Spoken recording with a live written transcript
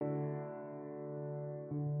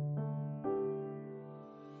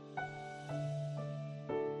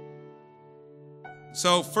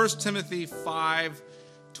So 1 Timothy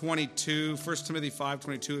 5:22, 1 Timothy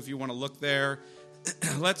 5:22, if you want to look there.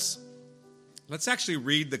 Let's actually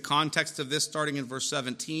read the context of this starting in verse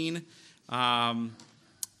 17. And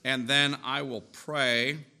then I will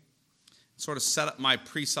pray, sort of set up my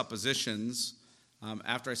presuppositions.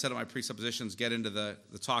 After I set up my presuppositions, get into the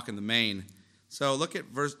talk in the main. So look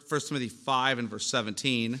at 1 Timothy 5 and verse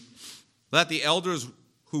 17. Let the elders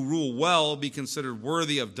who rule well be considered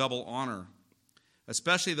worthy of double honor,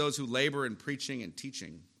 especially those who labor in preaching and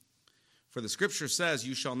teaching. For the scripture says,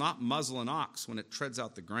 you shall not muzzle an ox when it treads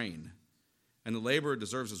out the grain, and the laborer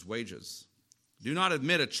deserves his wages. Do not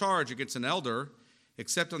admit a charge against an elder,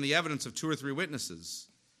 except on the evidence of 2 or 3 witnesses.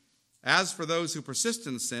 As for those who persist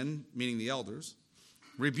in sin, meaning the elders,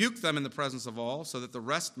 rebuke them in the presence of all, so that the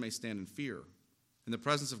rest may stand in fear. In the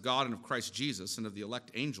presence of God and of Christ Jesus and of the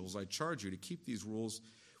elect angels, I charge you to keep these rules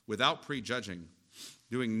without prejudging,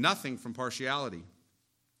 doing nothing from partiality.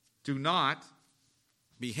 Do not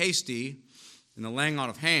be hasty in the laying on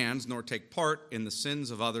of hands, nor take part in the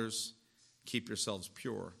sins of others. Keep yourselves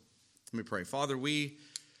pure. Let me pray. Father, we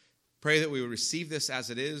pray that we would receive this as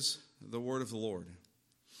it is, the word of the Lord,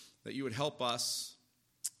 that you would help us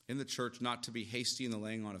in the church not to be hasty in the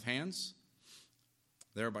laying on of hands,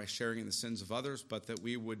 thereby sharing in the sins of others, but that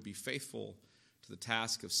we would be faithful to the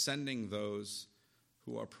task of sending those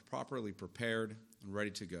who are properly prepared and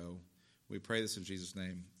ready to go. We pray this in Jesus'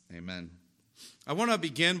 name. Amen. I want to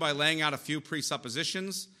begin by laying out a few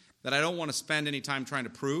presuppositions that I don't want to spend any time trying to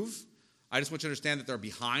prove. I just want you to understand that they're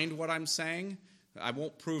behind what I'm saying. I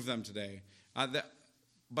won't prove them today.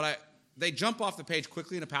 They jump off the page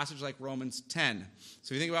quickly in a passage like Romans 10. So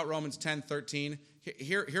if you think about Romans 10:13,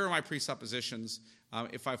 here are my presuppositions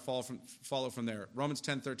if I follow from there. Romans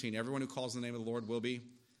 10:13, everyone who calls on the name of the Lord will be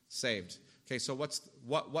saved. Okay, so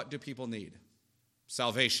what do people need?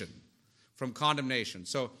 Salvation from condemnation.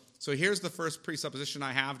 So here's the first presupposition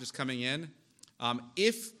I have just coming in.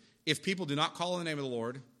 If people do not call on the name of the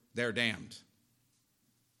Lord, they're damned.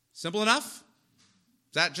 Simple enough?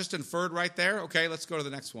 Is that just inferred right there? Okay, let's go to the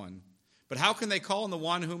next one. But how can they call on the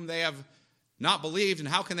one whom they have not believed, and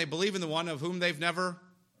how can they believe in the one of whom they've never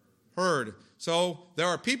heard? So there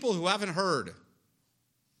are people who haven't heard.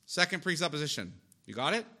 Second presupposition. You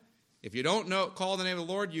got it? If you don't call the name of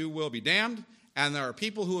the Lord, you will be damned. And there are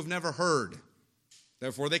people who have never heard.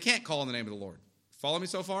 Therefore, they can't call on the name of the Lord. Follow me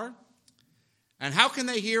so far? And how can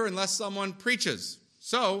they hear unless someone preaches?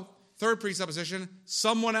 So, third presupposition,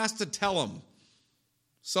 someone has to tell them.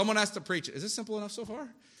 Someone has to preach. Is this simple enough so far?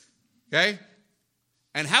 Okay?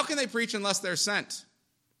 And how can they preach unless they're sent?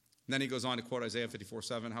 And then he goes on to quote Isaiah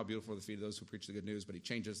 54:7, how beautiful are the feet of those who preach the good news, but he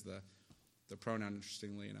changes the pronoun,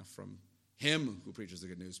 interestingly enough, from him who preaches the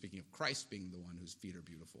good news, speaking of Christ being the one whose feet are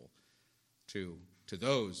beautiful, to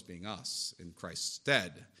those being us in Christ's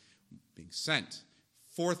stead, being sent.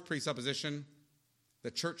 Fourth presupposition,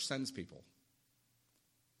 the church sends people.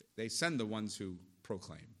 They send the ones who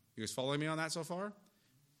proclaim. You guys following me on that so far?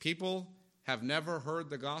 People have never heard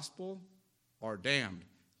the gospel are damned.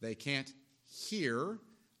 They can't hear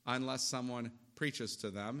unless someone preaches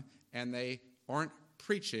to them, and they aren't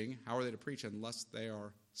preaching. How are they to preach unless they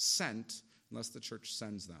are sent, unless the church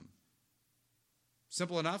sends them?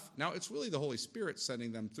 Simple enough? Now, it's really the Holy Spirit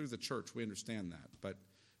sending them through the church. We understand that.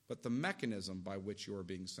 But the mechanism by which you are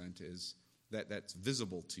being sent is that's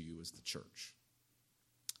visible to you as the church.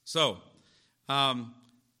 So,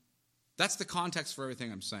 that's the context for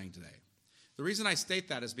everything I'm saying today. The reason I state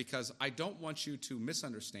that is because I don't want you to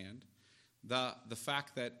misunderstand the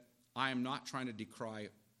fact that I am not trying to decry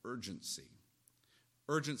urgency.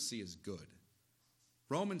 Urgency is good.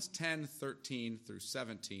 Romans 10:13 through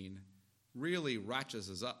 17 really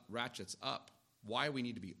ratchets up why we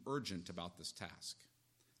need to be urgent about this task.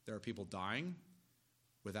 There are people dying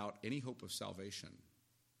without any hope of salvation,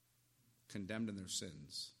 condemned in their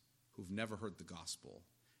sins, who've never heard the gospel.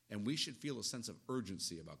 And we should feel a sense of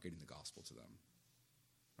urgency about getting the gospel to them,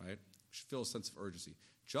 right? We should feel a sense of urgency.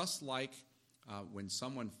 Just like when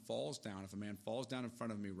someone falls down, if a man falls down in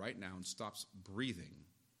front of me right now and stops breathing,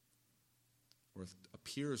 or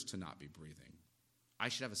appears to not be breathing, I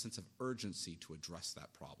should have a sense of urgency to address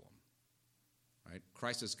that problem, right?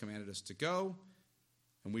 Christ has commanded us to go,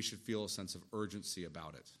 and we should feel a sense of urgency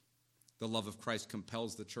about it. The love of Christ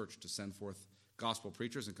compels the church to send forth gospel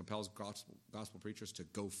preachers and compels gospel preachers to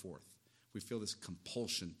go forth. We feel this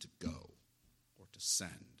compulsion to go or to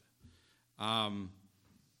send.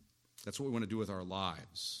 That's what we want to do with our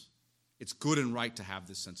lives. It's good and right to have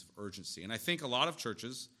this sense of urgency. And I think a lot of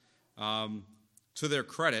churches To their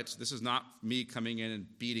credit, this is not me coming in and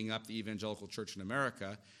beating up the evangelical church in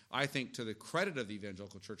America. I think to the credit of the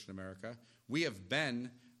evangelical church in America, we have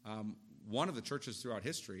been one of the churches throughout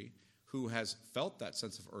history who has felt that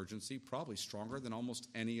sense of urgency probably stronger than almost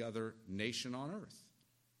any other nation on earth.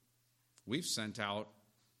 We've sent out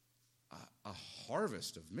a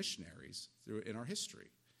harvest of missionaries in our history.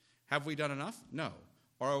 Have we done enough? No.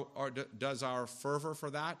 Does our fervor for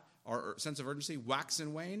that, our sense of urgency, wax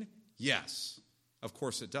and wane? Yes, of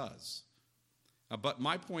course it does. But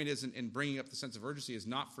my point is in bringing up the sense of urgency is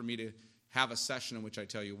not for me to have a session in which I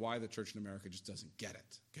tell you why the church in America just doesn't get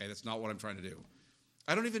it. Okay, that's not what I'm trying to do.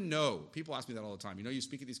 I don't even know. People ask me that all the time. You know, you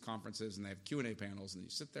speak at these conferences and they have Q&A panels and you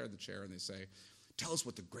sit there in the chair and they say, tell us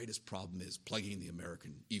what the greatest problem is plaguing the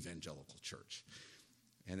American evangelical church.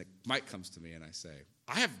 And Mike comes to me and I say,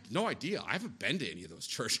 I have no idea. I haven't been to any of those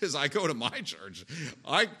churches. I go to my church.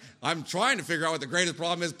 I'm trying to figure out what the greatest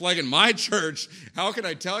problem is plaguing my church. How can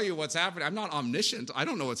I tell you what's happening? I'm not omniscient. I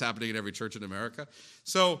don't know what's happening in every church in America.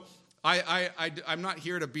 So I'm not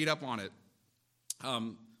here to beat up on it.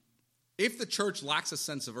 If the church lacks a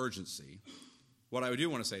sense of urgency, what I do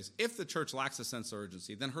want to say is if the church lacks a sense of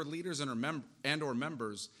urgency, then her leaders and or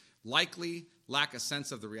members likely lack a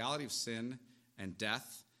sense of the reality of sin and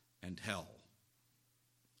death and hell.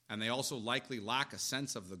 And they also likely lack a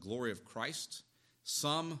sense of the glory of Christ,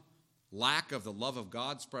 some lack of the love of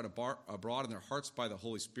God spread abroad in their hearts by the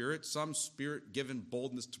Holy Spirit, some Spirit-given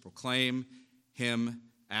boldness to proclaim him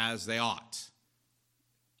as they ought.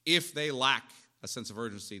 If they lack a sense of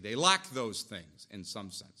urgency, they lack those things in some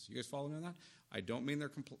sense. You guys follow me on that? I don't mean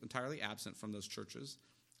they're entirely absent from those churches.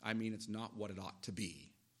 I mean it's not what it ought to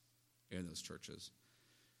be in those churches.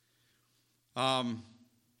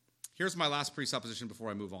 Here's my last presupposition before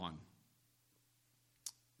I move on.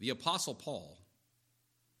 The Apostle Paul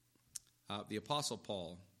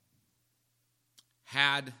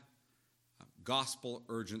had gospel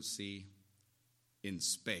urgency in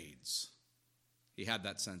spades. He had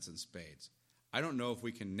that sense in spades. I don't know if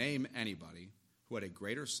we can name anybody who had a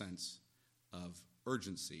greater sense of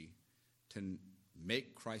urgency to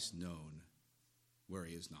make Christ known where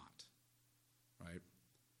he is not, right?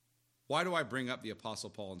 Why do I bring up the Apostle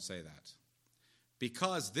Paul and say that?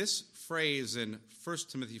 Because this phrase in 1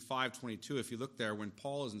 Timothy 5:22, if you look there, when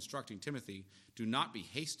Paul is instructing Timothy, do not be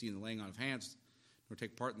hasty in the laying on of hands, nor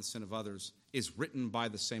take part in the sin of others, is written by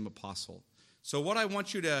the same apostle. So what I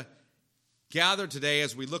want you to gather today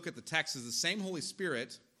as we look at the text is the same Holy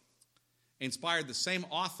Spirit inspired the same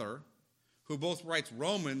author who both writes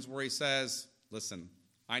Romans where he says, listen,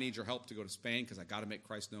 I need your help to go to Spain because I got to make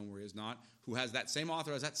Christ known where he is not, who has that same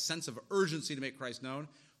author, has that sense of urgency to make Christ known,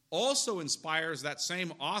 also inspires that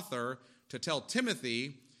same author to tell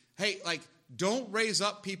Timothy, hey, don't raise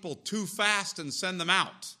up people too fast and send them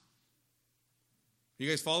out. You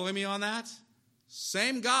guys following me on that?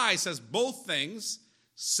 Same guy says both things.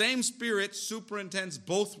 Same Spirit superintends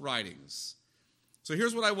both writings. So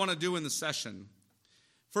here's what I want to do in the session.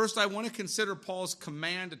 First, I want to consider Paul's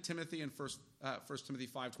command to Timothy in 1 Timothy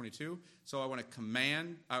 5:22. So I want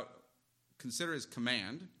to consider his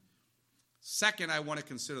command. Second, I want to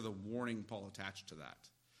consider the warning Paul attached to that.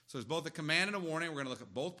 So there's both a command and a warning. We're going to look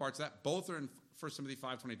at both parts of that. Both are in 1 Timothy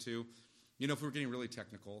 5:22. You know, if we were getting really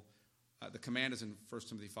technical, the command is in 1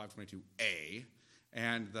 Timothy 5:22a,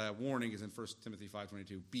 and the warning is in 1 Timothy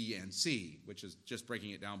 5:22 b and c, which is just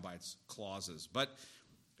breaking it down by its clauses.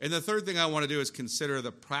 And the third thing I want to do is consider I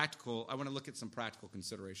want to look at some practical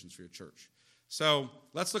considerations for your church. So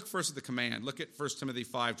let's look first at the command. Look at 1 Timothy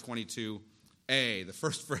 5:22a, the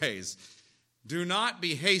first phrase. Do not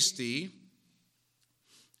be hasty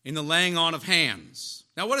in the laying on of hands.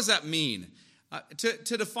 Now, what does that mean?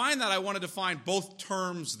 To define that, I want to define both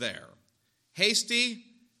terms there. Hasty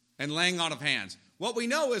and laying on of hands. What we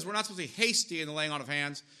know is we're not supposed to be hasty in the laying on of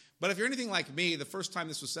hands, but if you're anything like me, the first time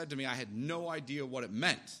this was said to me, I had no idea what it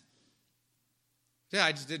meant. Yeah,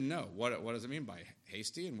 I just didn't know. What does it mean by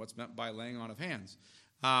hasty and what's meant by laying on of hands?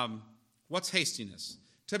 What's hastiness?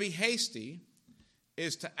 To be hasty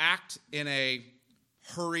is to act in a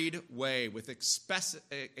hurried way with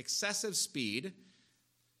excessive speed.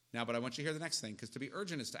 Now, but I want you to hear the next thing, because to be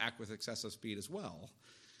urgent is to act with excessive speed as well.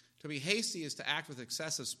 To be hasty is to act with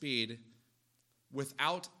excessive speed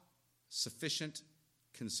without sufficient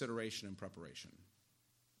consideration and preparation.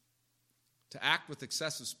 To act with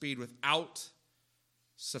excessive speed without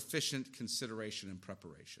sufficient consideration and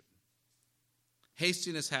preparation.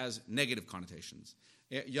 Hastiness has negative connotations.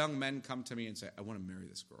 Young men come to me and say, I want to marry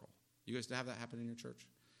this girl. You guys have that happen in your church?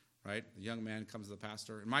 Right? The young man comes to the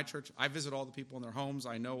pastor. In my church, I visit all the people in their homes.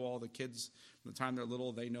 I know all the kids from the time they're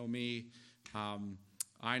little. They know me.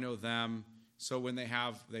 I know them. So when they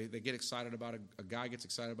get excited about a guy gets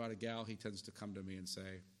excited about a gal, he tends to come to me and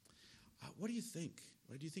say, what do you think?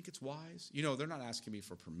 Do you think it's wise? They're not asking me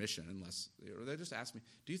for permission unless, they just ask me,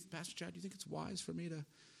 Pastor Chad, do you think it's wise for me to?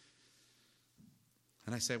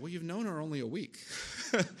 And I say, well, you've known her only a week.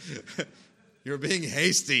 You're being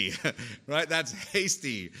hasty, right? That's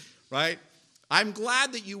hasty, right? I'm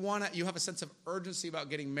glad that you have a sense of urgency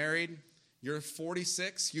about getting married. You're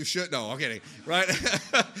 46. You should. No, I'm kidding, right?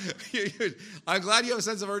 I'm glad you have a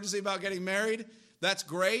sense of urgency about getting married. That's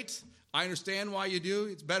great. I understand why you do.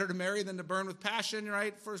 It's better to marry than to burn with passion,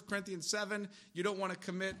 right? 1 Corinthians 7, you don't want to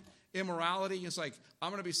commit immorality. It's like, I'm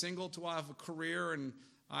going to be single till I have a career and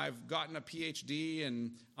I've gotten a PhD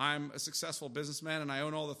and I'm a successful businessman and I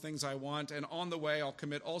own all the things I want. And on the way, I'll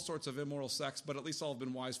commit all sorts of immoral sex, but at least I'll have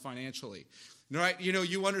been wise financially. Right?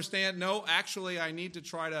 You understand? No, actually, I need to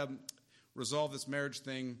try to resolve this marriage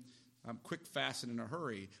thing quick, fast, and in a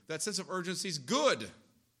hurry. That sense of urgency is good.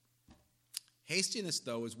 Hastiness,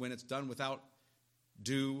 though, is when it's done without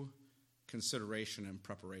due consideration and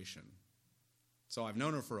preparation. So I've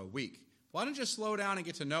known her for a week. Why don't you slow down and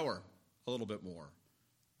get to know her a little bit more,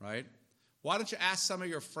 right? Why don't you ask some of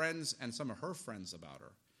your friends and some of her friends about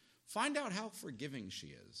her? Find out how forgiving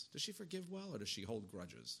she is. Does she forgive well or does she hold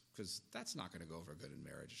grudges? Because that's not going to go over good in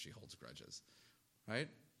marriage if she holds grudges, right?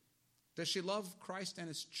 Does she love Christ and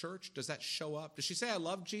his church? Does that show up? Does she say, I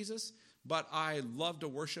love Jesus, but I love to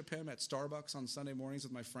worship him at Starbucks on Sunday mornings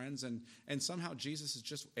with my friends, and somehow Jesus is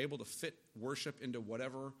just able to fit worship into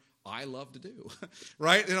whatever I love to do,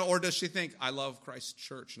 right? Or does she think, I love Christ's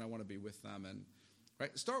church and I want to be with them? And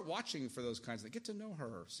right, start watching for those kinds of things. Get to know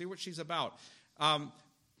her. See what she's about.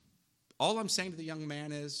 All I'm saying to the young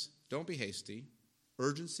man is, don't be hasty.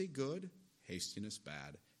 Urgency, good. Hastiness,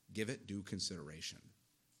 bad. Give it due consideration.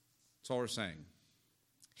 That's all we're saying.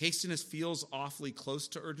 Hastiness feels awfully close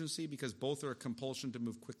to urgency because both are a compulsion to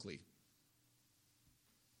move quickly.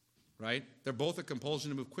 Right? They're both a compulsion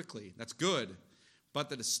to move quickly. That's good. But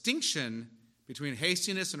the distinction between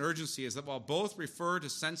hastiness and urgency is that while both refer to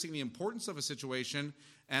sensing the importance of a situation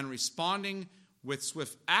and responding with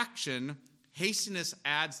swift action, hastiness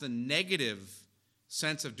adds the negative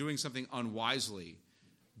sense of doing something unwisely,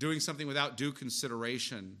 doing something without due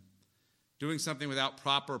consideration, doing something without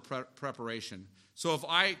proper preparation. So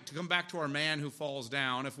to come back to our man who falls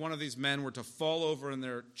down, if one of these men were to fall over in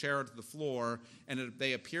their chair to the floor and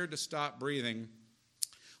they appeared to stop breathing,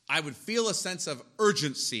 I would feel a sense of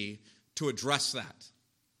urgency to address that.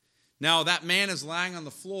 Now, that man is lying on the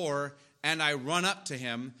floor and I run up to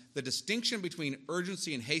him. The distinction between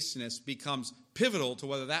urgency and hastiness becomes pivotal to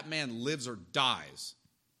whether that man lives or dies,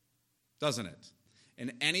 doesn't it?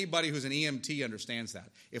 And anybody who's an EMT understands that.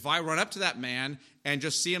 If I run up to that man and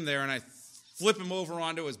just see him there and I flip him over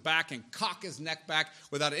onto his back and cock his neck back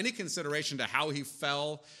without any consideration to how he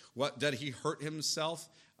fell, did he hurt himself,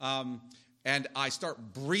 and I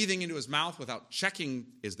start breathing into his mouth without checking,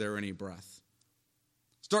 is there any breath?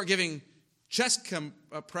 Start giving chest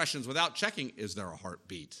compressions without checking, is there a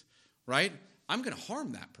heartbeat? Right? I'm going to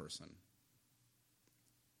harm that person.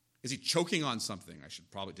 Is he choking on something?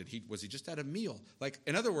 Was he just at a meal? Like,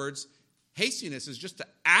 in other words, hastiness is just to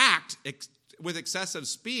act with excessive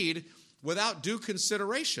speed without due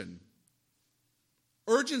consideration.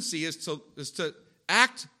 Urgency is to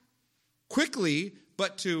act quickly,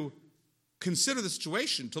 but to consider the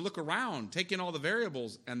situation, to look around, take in all the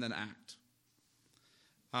variables, and then act.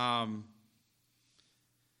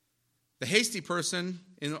 The hasty person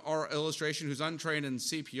in our illustration who's untrained in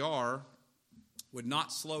CPR would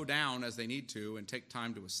not slow down as they need to and take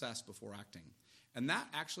time to assess before acting. And that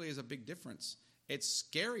actually is a big difference. It's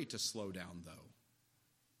scary to slow down, though,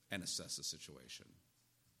 and assess the situation.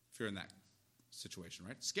 If you're in that situation,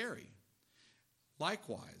 right? Scary.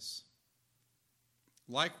 Likewise,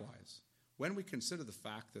 when we consider the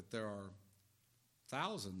fact that there are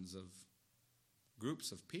thousands of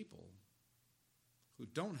groups of people who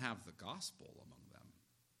don't have the gospel among them,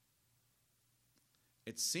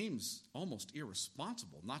 it seems almost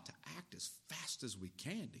irresponsible not to act as fast as we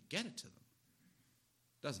can to get it to them,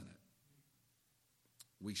 doesn't it?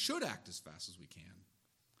 We should act as fast as we can,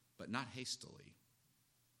 but not hastily.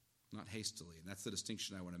 Not hastily, and that's the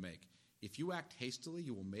distinction I want to make. If you act hastily,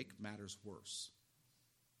 you will make matters worse.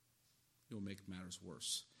 You will make matters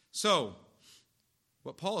worse. So,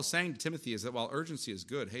 what Paul is saying to Timothy is that while urgency is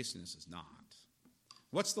good, hastiness is not.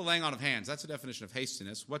 What's the laying on of hands? That's the definition of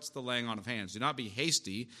hastiness. What's the laying on of hands? Do not be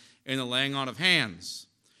hasty in the laying on of hands.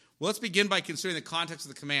 Well, let's begin by considering the context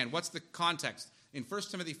of the command. What's the context? In 1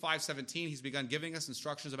 Timothy 5:17, he's begun giving us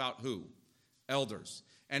instructions about who? Elders.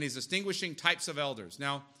 And he's distinguishing types of elders.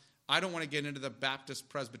 Now, I don't want to get into the Baptist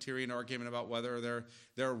Presbyterian argument about whether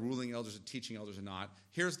they're ruling elders and teaching elders or not.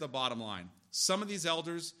 Here's the bottom line. Some of these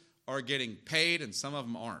elders are getting paid and some of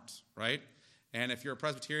them aren't, right? And if you're a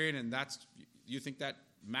Presbyterian and you think that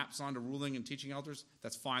maps onto ruling and teaching elders,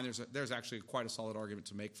 that's fine. There's actually quite a solid argument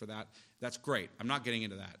to make for that. That's great. I'm not getting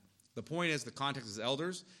into that. The point is the context is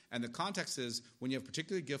elders, and the context is when you have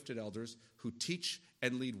particularly gifted elders who teach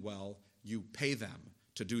and lead well, you pay them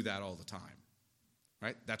to do that all the time,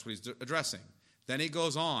 right? That's what he's addressing. Then he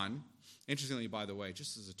goes on, interestingly, by the way,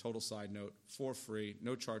 just as a total side note, for free,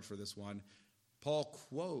 no charge for this one, Paul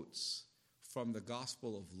quotes from the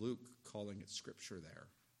Gospel of Luke, calling it Scripture there.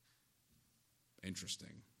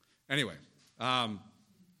 Interesting. Anyway,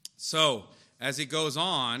 so as he goes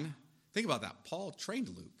on, think about that. Paul trained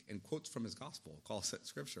Luke and quotes from his Gospel, calls it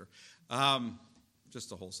Scripture.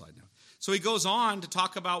 Just a whole side note. So he goes on to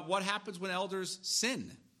talk about what happens when elders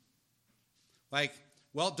sin. Like,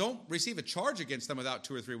 well, don't receive a charge against them without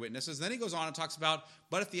 2 or 3 witnesses. Then he goes on and talks about,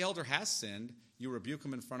 but if the elder has sinned, you rebuke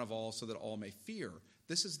him in front of all so that all may fear.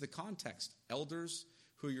 This is the context. Elders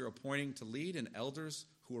who you're appointing to lead and elders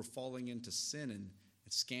who are falling into sin and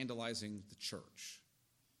scandalizing the church.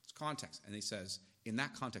 It's context. And he says, in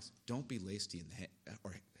that context, don't be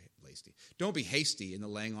Don't be hasty in the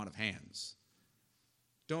laying on of hands.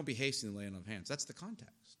 Don't be hasty in the laying on of hands. That's the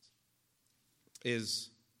context. Is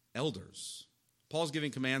elders. Paul's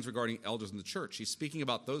giving commands regarding elders in the church. He's speaking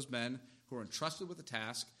about those men who are entrusted with the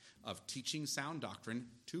task of teaching sound doctrine,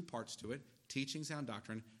 2 parts to it, teaching sound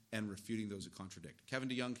doctrine and refuting those who contradict. Kevin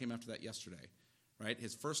DeYoung came after that yesterday, right?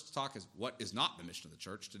 His first talk is what is not the mission of the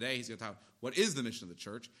church. Today he's going to talk about what is the mission of the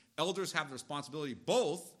church. Elders have the responsibility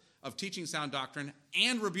both of teaching sound doctrine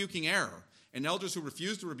and rebuking error. And elders who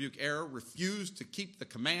refuse to rebuke error refuse to keep the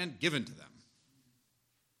command given to them,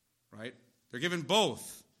 right? They're given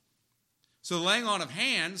both. So the laying on of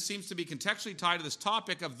hands seems to be contextually tied to this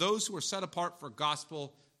topic of those who are set apart for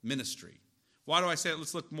gospel ministry. Why do I say it?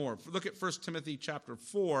 Let's look more. Look at 1 Timothy chapter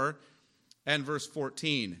 4 and verse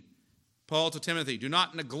 14. Paul to Timothy, do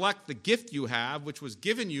not neglect the gift you have, which was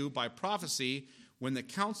given you by prophecy when the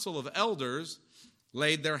council of elders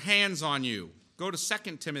laid their hands on you. Go to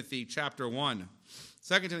 2 Timothy chapter 1.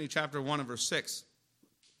 2 Timothy chapter 1 and verse 6.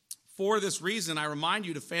 For this reason I remind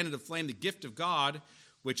you to fan into flame the gift of God,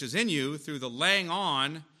 which is in you through the laying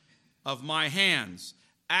on of my hands.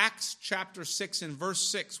 Acts chapter 6 and verse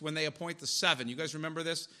 6, when they appoint the 7. You guys remember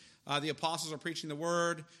this? The apostles are preaching the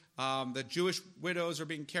word. The Jewish widows are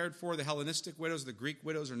being cared for. The Hellenistic widows, the Greek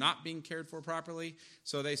widows are not being cared for properly.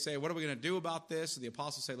 So they say, what are we going to do about this? And the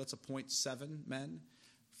apostles say, let's appoint 7 men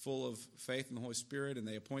full of faith in the Holy Spirit. And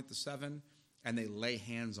they appoint the 7, and they lay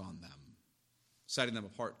hands on them, setting them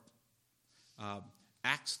apart.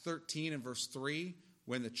 Acts 13 and verse 3,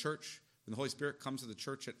 when the Holy Spirit comes to the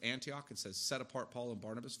church at Antioch and says, set apart Paul and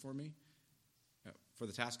Barnabas for me, for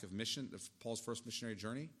the task of mission, of Paul's first missionary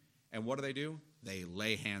journey. And what do? They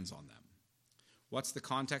lay hands on them. What's the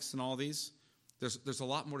context in all these? There's a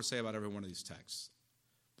lot more to say about every one of these texts.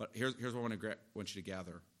 But here's what I want you to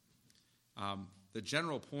gather. The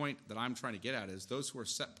general point that I'm trying to get at is those who are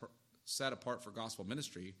set apart for gospel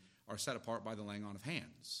ministry are set apart by the laying on of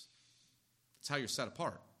hands. That's how you're set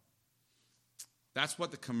apart. That's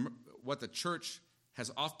what the church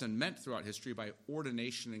has often meant throughout history by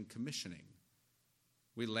ordination and commissioning.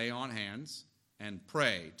 We lay on hands and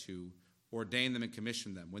pray to ordain them and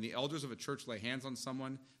commission them. When the elders of a church lay hands on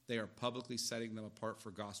someone, they are publicly setting them apart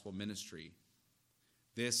for gospel ministry.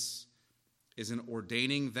 This is an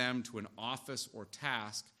ordaining them to an office or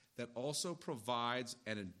task that also provides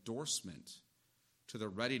an endorsement to the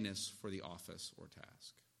readiness for the office or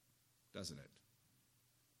task, doesn't it?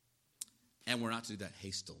 And we're not to do that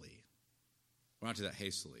hastily.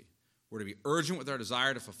 We're to be urgent with our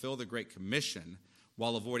desire to fulfill the Great Commission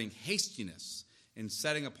while avoiding hastiness in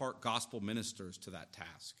setting apart gospel ministers to that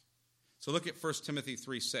task. So look at 1 Timothy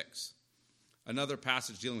 3:6, another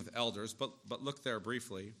passage dealing with elders, but look there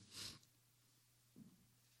briefly.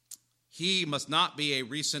 He must not be a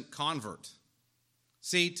recent convert.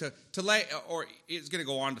 See, to lay, or he's going to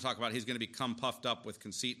go on to talk about he's going to become puffed up with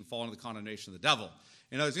conceit and fall into the condemnation of the devil.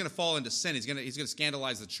 He's going to fall into sin. He's going to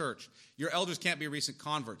scandalize the church. Your elders can't be recent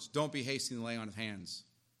converts. Don't be hasty in the laying on of hands.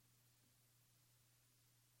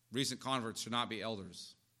 Recent converts should not be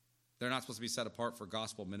elders. They're not supposed to be set apart for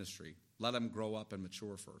gospel ministry. Let them grow up and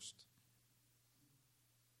mature first.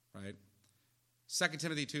 Right? 2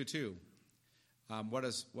 Timothy 2:2. What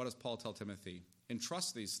does Paul tell Timothy?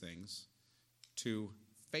 Entrust these things to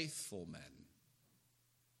faithful men.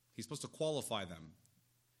 He's supposed to qualify them.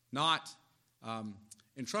 Not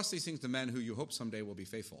entrust these things to men who you hope someday will be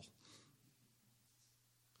faithful.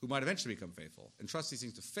 who might eventually become faithful. Entrust these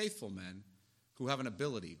things to faithful men who have an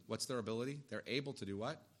ability. What's their ability? They're able to do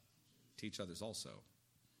what? Teach others also.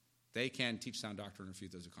 They can teach sound doctrine and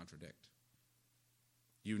refute those who contradict.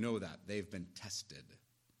 You know that. They've been tested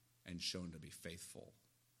and shown to be faithful.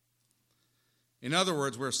 In other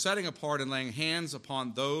words, we're setting apart and laying hands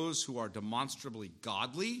upon those who are demonstrably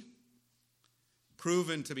godly,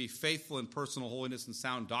 proven to be faithful in personal holiness and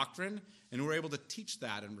sound doctrine, and we're able to teach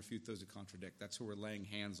that and refute those who contradict. That's who we're laying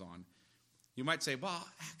hands on. You might say, well,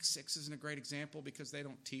 Acts 6 isn't a great example because they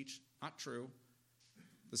don't teach. Not true.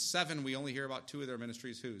 The 7, we only hear about 2 of their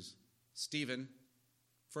ministries. Whose? Stephen,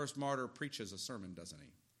 first martyr, preaches a sermon, doesn't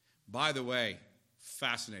he? By the way,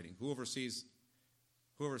 fascinating. Who oversees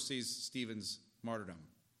Stephen's martyrdom?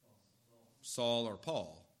 Saul or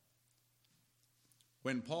Paul.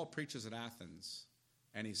 When Paul preaches at Athens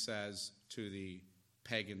and he says to the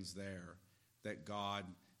pagans there that God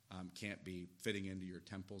can't be fitting into your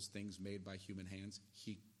temples things made by human hands,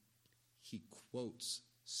 he quotes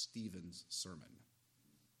Stephen's sermon.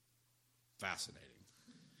 Fascinating.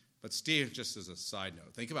 But Stephen, just as a side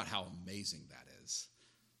note, think about how amazing that is,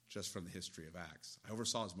 just from the history of Acts. I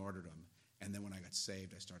oversaw his martyrdom, and then when I got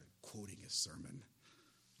saved, I started quoting his sermon.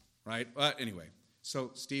 Right? But anyway,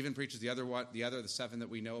 so Stephen preaches the 7 that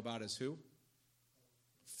we know about is who?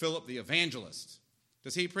 Philip the evangelist.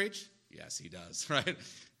 Does he preach? Yes, he does, right?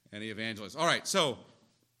 And the evangelist. All right, so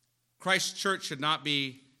Christ's church should not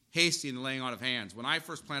be hasty in the laying on of hands. When I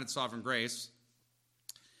first planted Sovereign Grace,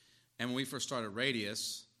 and when we first started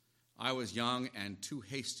Radius, I was young and too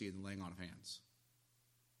hasty in the laying on of hands.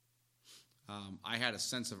 I had a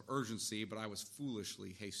sense of urgency, but I was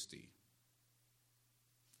foolishly hasty.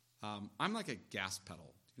 I'm like a gas pedal.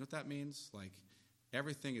 Do you know what that means? Like,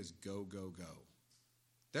 everything is go, go, go.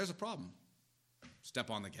 There's a problem. Step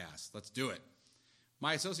on the gas. Let's do it.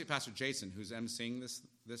 My associate pastor, Jason, who's emceeing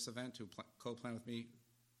this event, who co-planned with me,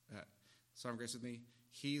 Sovereign Grace with me,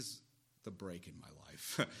 he's the brake in my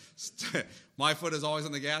life. My foot is always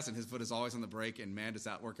on the gas, and his foot is always on the brake, and man, does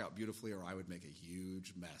that work out beautifully, or I would make a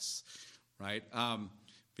huge mess, right?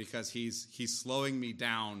 Because he's slowing me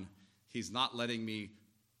down. He's not letting me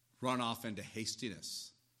run off into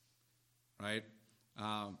hastiness, right?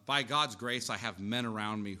 By God's grace, I have men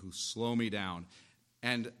around me who slow me down.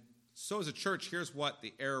 And so as a church, here's what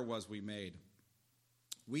the error was we made.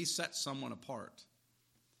 We set someone apart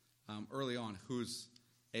early on who's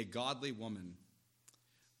a godly woman,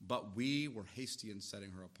 but we were hasty in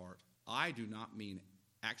setting her apart. I do not mean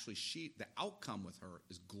actually the outcome with her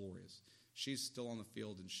is glorious. She's still on the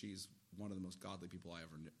field, and she's one of the most godly people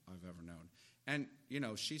I've ever known. And,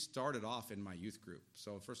 she started off in my youth group.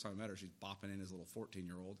 So the first time I met her, she's bopping in as a little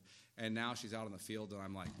 14-year-old. And now she's out on the field, and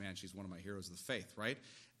I'm like, man, she's one of my heroes of the faith, right?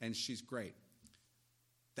 And she's great.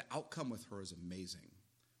 The outcome with her is amazing.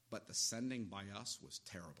 But the sending by us was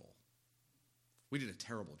terrible. We did a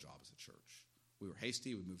terrible job as a church. We were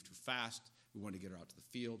hasty. We moved too fast. We wanted to get her out to the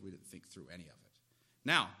field. We didn't think through any of it.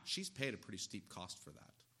 Now, she's paid a pretty steep cost for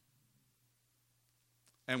that.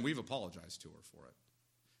 And we've apologized to her for it.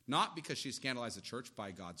 Not because she scandalized the church,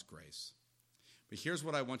 by God's grace. But here's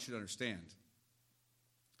what I want you to understand.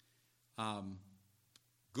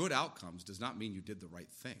 Good outcomes does not mean you did the right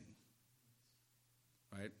thing.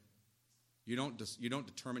 Right? You don't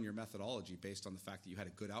determine your methodology based on the fact that you had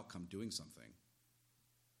a good outcome doing something.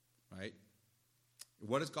 Right?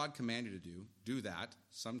 What does God command you to do? Do that.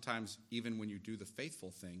 Sometimes, even when you do the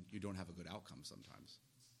faithful thing, you don't have a good outcome sometimes.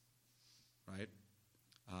 Right?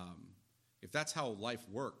 If that's how life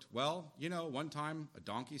worked, well, one time a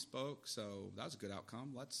donkey spoke, so that was a good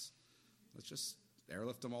outcome. Let's just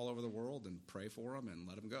airlift them all over the world and pray for them and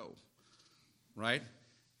let them go. Right?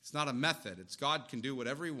 It's not a method. It's God can do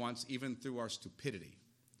whatever he wants, even through our stupidity.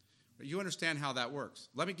 But you understand how that works.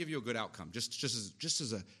 Let me give you a good outcome, just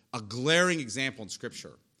as a glaring example in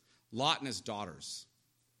Scripture. Lot and his daughters.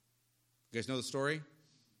 You guys know the story?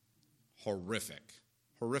 Horrific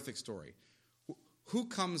story. Who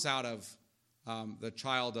comes out of the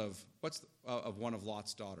child of one of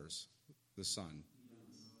Lot's daughters, the son?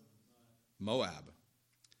 Moab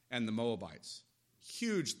and the Moabites.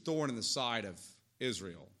 Huge thorn in the side of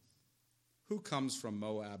Israel. Who comes from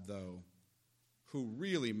Moab, though, who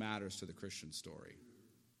really matters to the Christian story?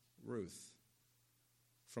 Ruth,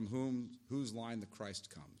 from whose line the Christ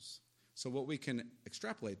comes. So what we can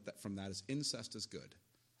extrapolate from that is incest is good.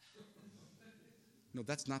 No,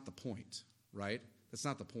 that's not the point, right? That's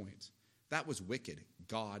not the point. That was wicked.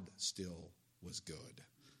 God still was good,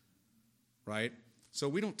 right? So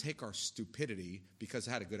we don't take our stupidity because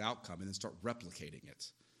it had a good outcome and then start replicating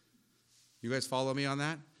it. You guys follow me on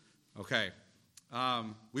that? Okay.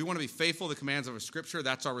 We want to be faithful to the commands of our Scripture.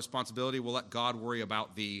 That's our responsibility. We'll let God worry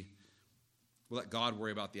about the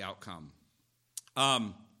outcome.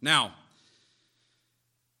 Now,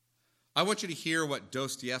 I want you to hear what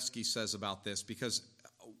Dostoevsky says about this, because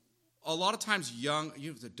a lot of times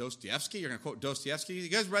Dostoevsky, you're going to quote Dostoevsky. You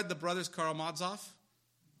guys read The Brothers Karamazov?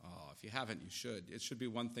 Oh, if you haven't, you should. It should be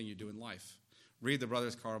one thing you do in life. Read The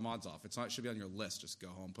Brothers Karamazov. It should be on your list. Just go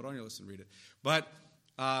home, put it on your list and read it. But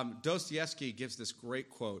Dostoevsky gives this great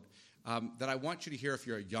quote that I want you to hear if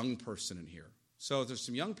you're a young person in here. So there's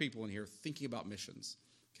some young people in here thinking about missions,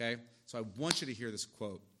 okay? So I want you to hear this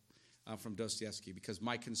quote from Dostoevsky, because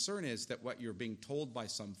my concern is that what you're being told by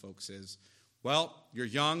some folks is, well, you're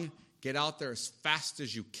young, get out there as fast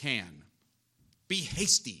as you can. Be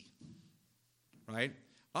hasty, right?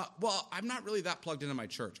 Well, I'm not really that plugged into my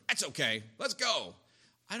church. That's okay. Let's go.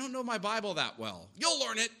 I don't know my Bible that well. You'll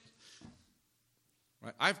learn it.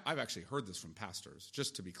 Right? I've actually heard this from pastors,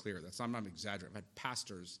 just to be clear. I'm not exaggerating. I've had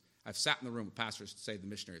pastors, I've sat in the room with pastors say to the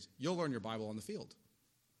missionaries, you'll learn your Bible on the field.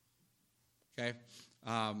 Okay?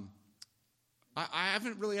 I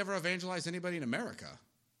haven't really ever evangelized anybody in America.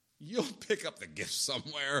 You'll pick up the gift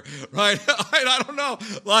somewhere, right? I don't know.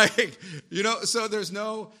 So there's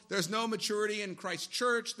no maturity in Christ's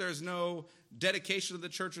church. There's no dedication to the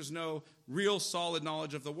church. There's no real solid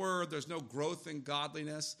knowledge of the word. There's no growth in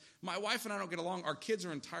godliness. My wife and I don't get along. Our kids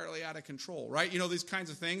are entirely out of control, right? These kinds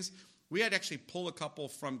of things. We had to actually pull a couple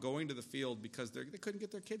from going to the field because they couldn't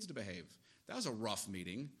get their kids to behave. That was a rough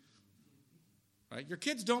meeting, right? Your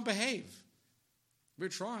kids don't behave. We're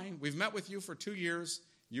trying. We've met with you for 2 years.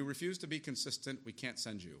 You refuse to be consistent. We can't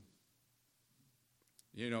send you.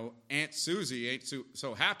 Aunt Susie ain't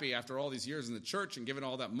so happy after all these years in the church and given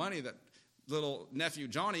all that money that little nephew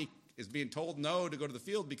Johnny is being told no to go to the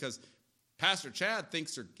field because Pastor Chad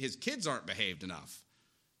thinks his kids aren't behaved enough.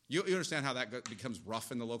 You understand how that becomes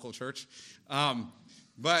rough in the local church?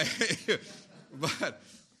 But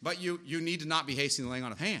you need to not be hasty in the laying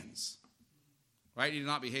on of hands. Right? You need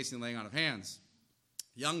to not be hasty in the laying on of hands.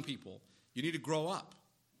 Young people, you need to grow up.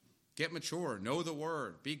 Get mature, know the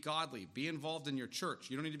word, be godly, be involved in your church.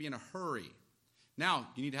 You don't need to be in a hurry. Now,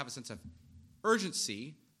 you need to have a sense of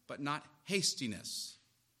urgency, but not hastiness,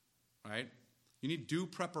 right? You need due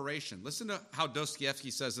preparation. Listen to how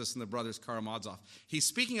Dostoevsky says this in The Brothers Karamazov. He's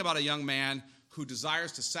speaking about a young man who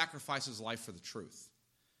desires to sacrifice his life for the truth,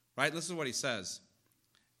 right? Listen to what he says.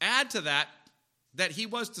 Add to that he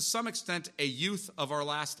was to some extent a youth of our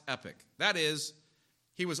last epoch. That is,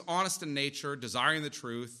 he was honest in nature, desiring the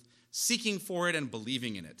truth, seeking for it and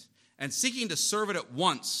believing in it, and seeking to serve it at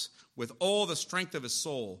once with all the strength of his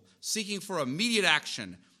soul, seeking for immediate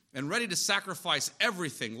action, and ready to sacrifice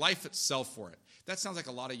everything, life itself, for it. That sounds like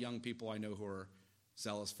a lot of young people I know who are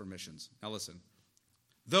zealous for missions. Now listen,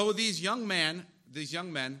 though these young men,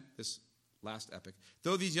 this last epoch,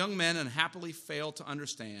 though these young men unhappily fail to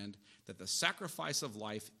understand that the sacrifice of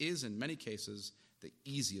life is in many cases the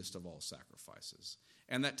easiest of all sacrifices,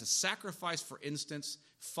 and that to sacrifice, for instance,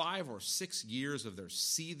 5 or 6 years of their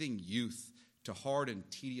seething youth to hard and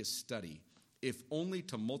tedious study, if only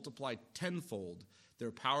to multiply tenfold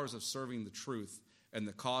their powers of serving the truth and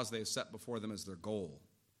the cause they have set before them as their goal,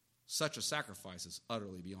 such a sacrifice is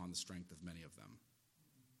utterly beyond the strength of many of them.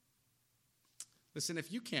 Listen,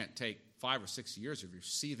 if you can't take 5 or 6 years of your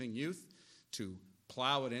seething youth to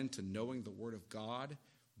plow it into knowing the Word of God,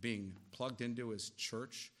 being plugged into His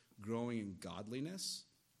church, growing in godliness,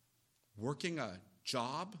 working a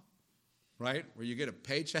job, right, where you get a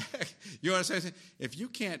paycheck. You know what I'm saying? If you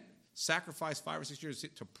can't sacrifice 5 or 6 years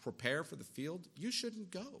to prepare for the field, you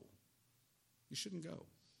shouldn't go. You shouldn't go.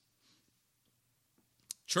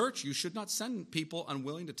 Church, you should not send people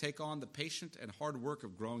unwilling to take on the patient and hard work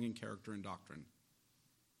of growing in character and doctrine.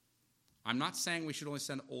 I'm not saying we should only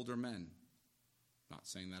send older men. Not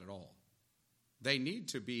saying that at all. They need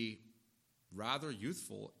to be rather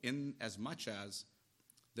youthful in as much as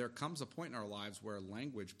there comes a point in our lives where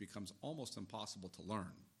language becomes almost impossible to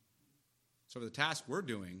learn. So for the task we're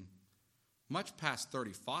doing, much past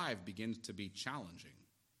 35 begins to be challenging.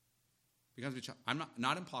 I'm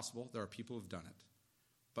not impossible. There are people who've done it.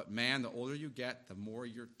 But man, the older you get, the more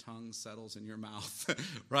your tongue settles in your mouth,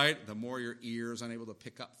 right? The more your ears are unable to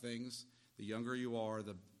pick up things. The younger you are,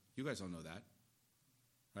 you guys don't know that,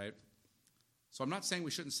 right? So I'm not saying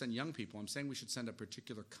we shouldn't send young people. I'm saying we should send a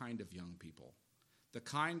particular kind of young people. The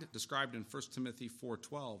kind described in 1 Timothy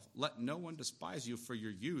 4:12, let no one despise you for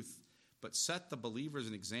your youth, but set the believers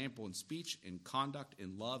an example in speech, in conduct,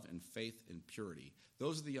 in love, in faith, in purity.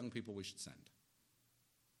 Those are the young people we should send.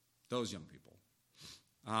 Those young people.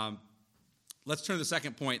 Let's turn to the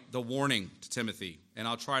second point, the warning to Timothy, and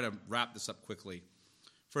I'll try to wrap this up quickly.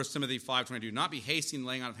 1 Timothy 5:22, "Do not be hasty in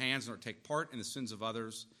laying on of hands, nor take part in the sins of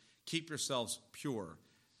others. Keep yourselves pure."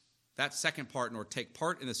 That second part, nor take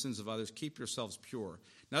part in the sins of others, keep yourselves pure.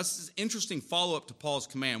 Now, this is an interesting follow-up to Paul's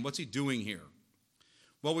command. What's he doing here?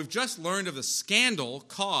 Well, we've just learned of the scandal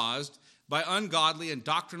caused by ungodly and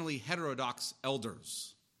doctrinally heterodox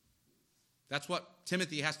elders. That's what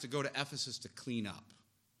Timothy has to go to Ephesus to clean up.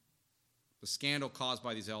 The scandal caused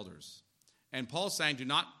by these elders. And Paul's saying, do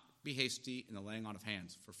not be hasty in the laying on of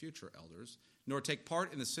hands for future elders, nor take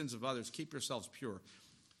part in the sins of others. Keep yourselves pure.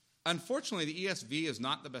 Unfortunately, the ESV is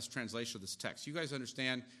not the best translation of this text. You guys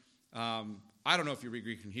understand, I don't know if you read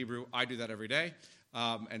Greek and Hebrew. I do that every day.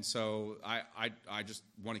 And so I just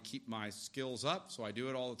want to keep my skills up, so I do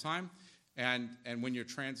it all the time. And when you're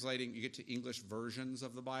translating, you get to English versions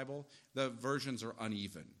of the Bible, the versions are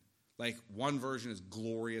uneven. Like one version is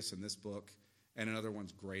glorious in this book, and another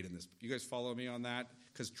one's great in this book. You guys follow me on that?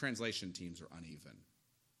 Because translation teams are uneven,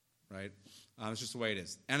 right? It's just the way it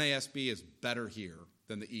is. NASB is better here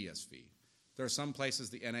than the ESV. There are some places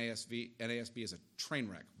the NASB is a train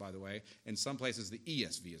wreck, by the way, and some places the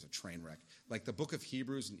ESV is a train wreck. Like the book of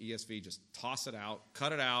Hebrews and ESV, just toss it out,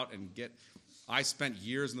 cut it out, and get... I spent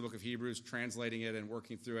years in the book of Hebrews translating it and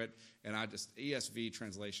working through it, and ESV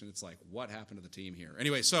translation, it's like, what happened to the team here?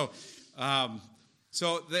 Anyway, so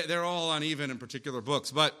they're all uneven in particular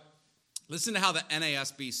books, but listen to how the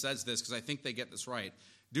NASB says this, because I think they get this right.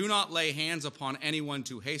 Do not lay hands upon anyone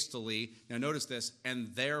too hastily, now notice this,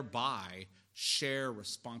 and thereby share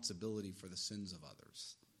responsibility for the sins of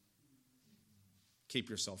others. Keep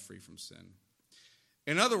yourself free from sin.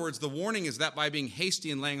 In other words, the warning is that by being hasty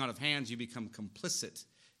in laying on of hands, you become complicit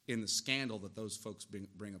in the scandal that those folks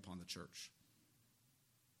bring upon the church.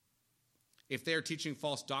 If they are teaching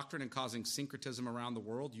false doctrine and causing syncretism around the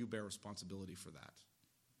world, you bear responsibility for that.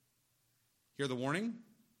 Hear the warning?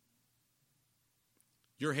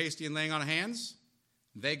 You're hasty in laying on of hands.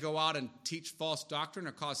 They go out and teach false doctrine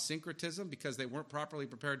or cause syncretism because they weren't properly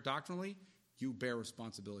prepared doctrinally. You bear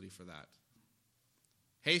responsibility for that.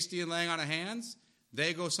 Hasty in laying on of hands.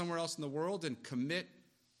 They go somewhere else in the world and commit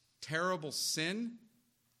terrible sin,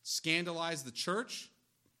 scandalize the church.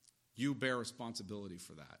 You bear responsibility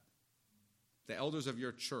for that. The elders of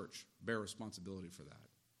your church bear responsibility for that.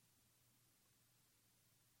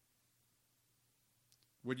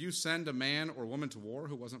 Would you send a man or woman to war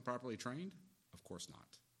who wasn't properly trained? Of course not.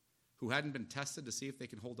 Who hadn't been tested to see if they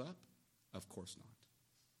can hold up? Of course not.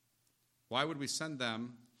 Why would we send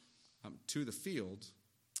them to the field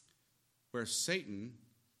where Satan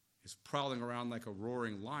is prowling around like a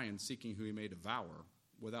roaring lion seeking who he may devour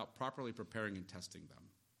without properly preparing and testing them?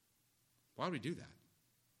 Why would we do that?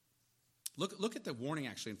 Look at the warning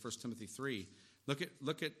actually in 1 Timothy 3.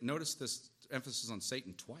 Notice this emphasis on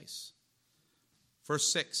Satan twice.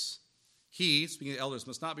 Verse 6, he, speaking of the elders,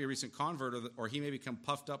 must not be a recent convert, or he may become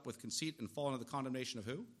puffed up with conceit and fall into the condemnation of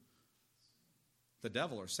who? The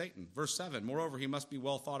devil or Satan. Verse 7, moreover, he must be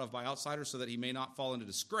well thought of by outsiders so that he may not fall into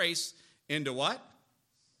disgrace. Into what?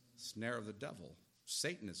 Snare of the devil.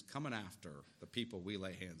 Satan is coming after the people we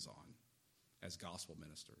lay hands on as gospel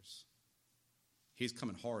ministers. He's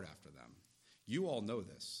coming hard after them. You all know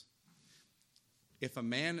this. If a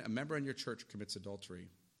member in your church commits adultery,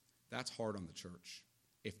 that's hard on the church.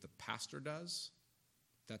 If the pastor does,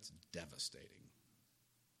 that's devastating.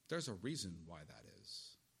 There's a reason why that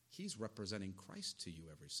is. He's representing Christ to you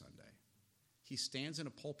every Sunday. He stands in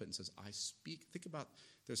a pulpit and says, I speak. Think about,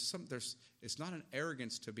 it's not an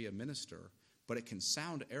arrogance to be a minister, but it can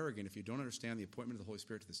sound arrogant if you don't understand the appointment of the Holy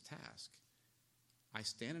Spirit to this task. I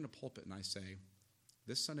stand in a pulpit and I say,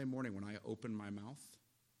 this Sunday morning when I open my mouth,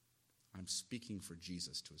 I'm speaking for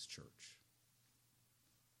Jesus to his church.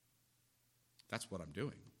 That's what I'm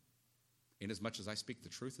doing. Inasmuch as I speak the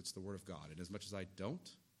truth, it's the word of God. Inasmuch as I don't,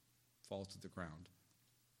 it falls to the ground.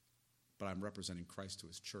 But I'm representing Christ to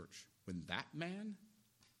his church. When that man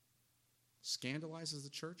scandalizes the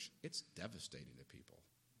church, it's devastating to people.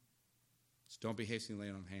 So don't be hasty in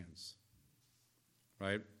laying on hands.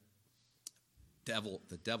 Right?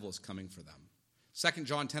 The devil is coming for them. 2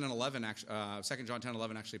 John 10 and 11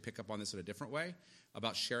 actually pick up on this in a different way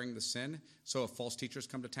about sharing the sin. So if false teachers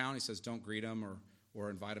come to town, he says don't greet them or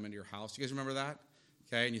invite them into your house. You guys remember that?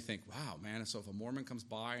 Okay, and you think, wow, man, so if a Mormon comes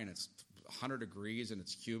by and it's 100 degrees and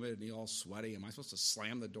it's humid and he's all sweaty, am I supposed to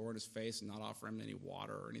slam the door in his face and not offer him any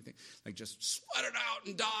water or anything? Like just sweat it out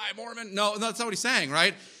and die, Mormon. No, that's not what he's saying,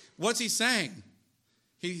 right? What's he saying?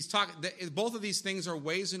 He's talking. Both of these things are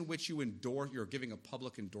ways in which you're giving a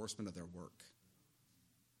public endorsement of their work.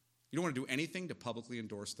 You don't want to do anything to publicly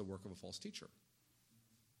endorse the work of a false teacher.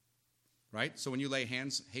 right? So when you lay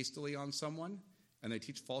hands hastily on someone and they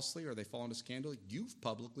teach falsely or they fall into scandal, you've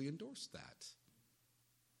publicly endorsed that.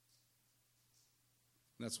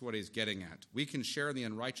 And that's what he's getting at. We can share in the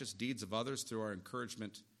unrighteous deeds of others through our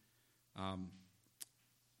encouragement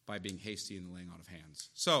by being hasty in the laying on of hands.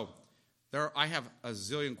 So I have a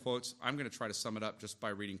zillion quotes. I'm going to try to sum it up just by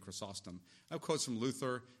reading Chrysostom. I have quotes from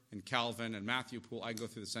Luther and Calvin and Matthew Poole. I can go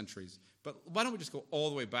through the centuries. But why don't we just go all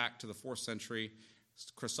the way back to the 4th century?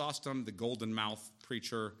 Chrysostom, the golden mouth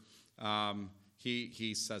preacher,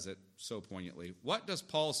 he says it so poignantly. What does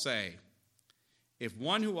Paul say? If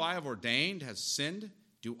one who I have ordained has sinned,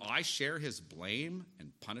 do I share his blame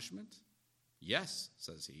and punishment? Yes,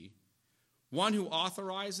 says he. One who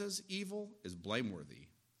authorizes evil is blameworthy.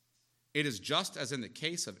 It is just as in the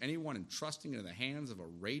case of anyone entrusting into the hands of a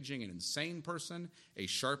raging and insane person a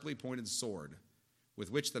sharply pointed sword,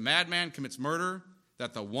 with which the madman commits murder,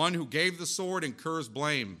 that the one who gave the sword incurs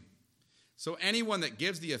blame. So anyone that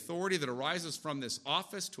gives the authority that arises from this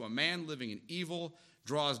office to a man living in evil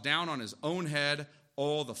draws down on his own head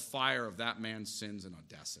all the fire of that man's sins and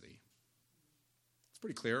audacity. It's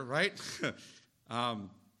pretty clear, right?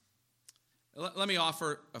 Let me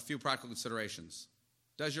offer a few practical considerations.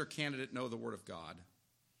 Does your candidate know the Word of God?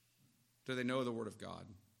 Do they know the Word of God?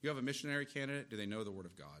 You have a missionary candidate, do they know the Word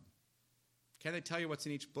of God? Can they tell you what's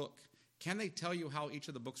in each book? Can they tell you how each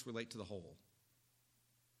of the books relate to the whole?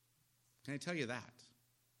 Can they tell you that?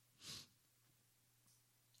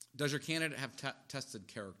 Does your candidate have tested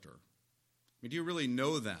character? I mean, do you really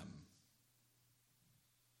know them?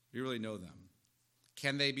 Do you really know them?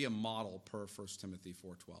 Can they be a model per 1 Timothy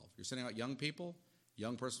 4:12? You're sending out young people.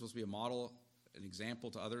 Young person supposed to be a model, an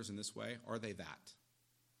example to others in this way. Are they that?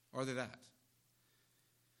 Are they that?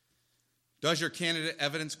 Does your candidate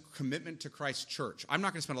evidence commitment to Christ's church? I'm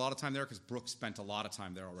not going to spend a lot of time there because Brooks spent a lot of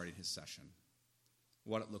time there already in his session.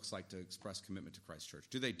 What it looks like to express commitment to Christ's church.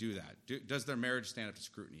 Do they do that? Does their marriage stand up to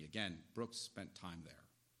scrutiny? Again, Brooks spent time there.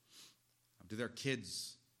 Do their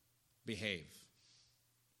kids behave?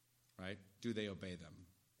 Right? Do they obey them?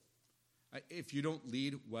 If you don't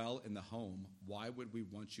lead well in the home, why would we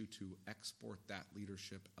want you to export that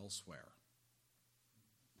leadership elsewhere?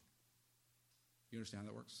 You understand how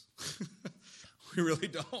that works? We really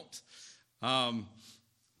don't.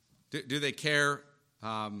 Do they care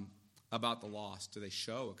about the lost? Do they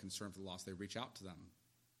show a concern for the lost? They reach out to them.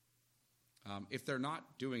 If they're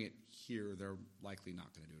not doing it here, they're likely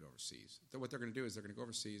not going to do it overseas. What they're going to do is they're going to go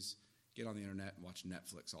overseas, get on the internet, and watch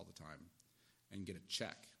Netflix all the time, and get a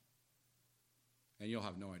check. And you'll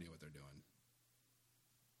have no idea what they're doing.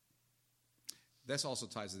 This also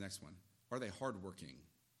ties to the next one. Are they hardworking?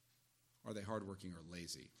 Are they hardworking or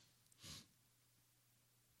lazy?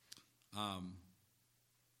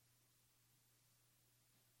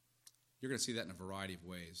 You're going to see that in a variety of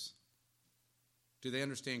ways. Do they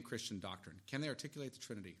understand Christian doctrine? Can they articulate the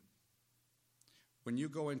Trinity? When you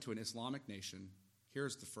go into an Islamic nation,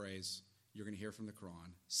 here's the phrase you're going to hear from the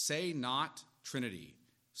Quran. Say not Trinity.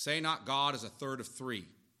 Say not God is a third of three.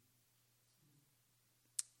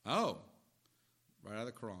 Oh, right out of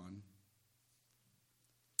the Quran.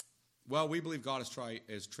 Well, we believe God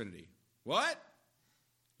is Trinity. What?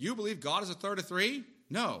 You believe God is a third of three?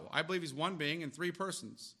 No, I believe he's one being in three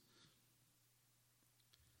persons.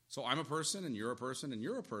 So I'm a person, and you're a person, and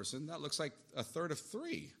you're a person. That looks like a third of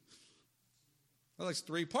three. That looks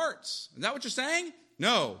three parts. Is that what you're saying?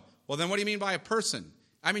 No. Well, then what do you mean by a person?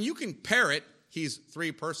 I mean, you can parrot, he's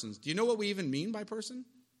three persons. Do you know what we even mean by person?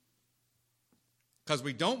 Because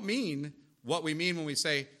we don't mean what we mean when we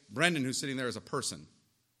say Brendan, who's sitting there, is a person.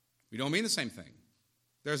 We don't mean the same thing.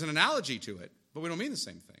 There's an analogy to it, but we don't mean the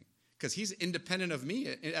same thing. Because he's independent of me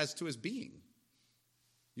as to his being.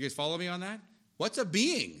 You guys follow me on that? What's a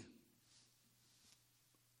being?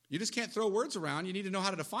 You just can't throw words around. You need to know how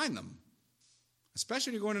to define them.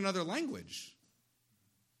 Especially when you go in another language.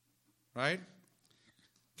 Right?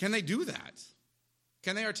 Can they do that?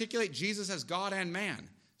 Can they articulate Jesus as God and man?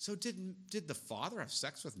 So did the Father have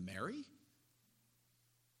sex with Mary?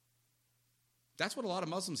 That's what a lot of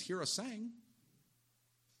Muslims hear us saying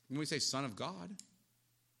when we say Son of God.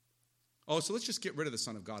 Oh, so let's just get rid of the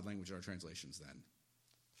Son of God language in our translations then.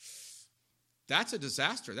 That's a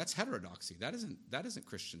disaster. That's heterodoxy. That isn't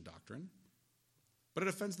Christian doctrine. But it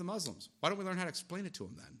offends the Muslims. Why don't we learn how to explain it to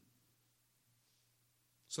them then?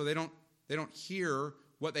 So they don't hear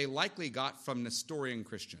what they likely got from Nestorian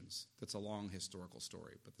Christians. That's a long historical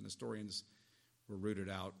story. But the Nestorians were rooted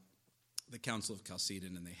out the Council of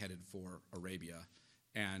Chalcedon, and they headed for Arabia.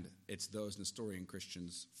 And it's those Nestorian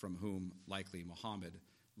Christians from whom likely Muhammad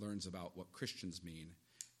learns about what Christians mean.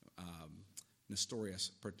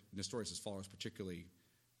 Nestorius' followers particularly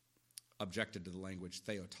objected to the language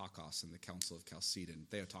Theotokos in the Council of Chalcedon.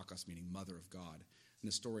 Theotokos meaning mother of God. And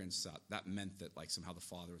historians thought that meant that like somehow the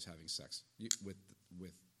father was having sex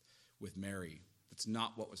with Mary. That's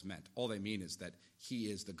not what was meant. All they mean is that he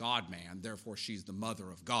is the God-man, therefore she's the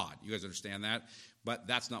mother of God. You guys understand that? But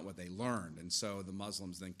that's not what they learned. And so the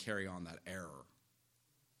Muslims then carry on that error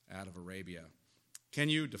out of Arabia. Can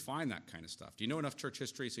you define that kind of stuff? Do you know enough church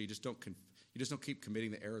history so you just don't keep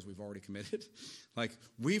committing the errors we've already committed? Like,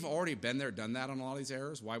 we've already been there, done that on a lot of these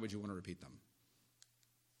errors. Why would you want to repeat them?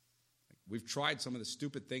 We've tried some of the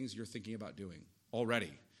stupid things you're thinking about doing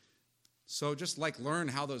already. So just learn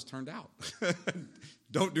how those turned out.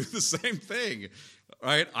 Don't do the same thing,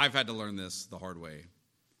 right? I've had to learn this the hard way.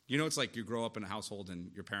 You know, it's like you grow up in a household and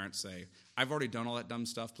your parents say, I've already done all that dumb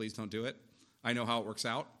stuff, please don't do it. I know how it works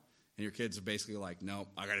out. And your kids are basically like, no,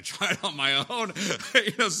 I got to try it on my own.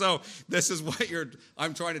 So this is what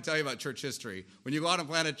I'm trying to tell you about church history. When you go out and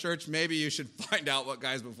plant a church, maybe you should find out what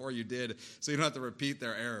guys before you did so you don't have to repeat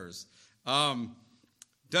their errors.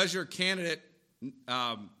 Does your candidate...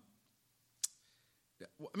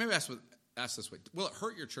 maybe ask this way. Will it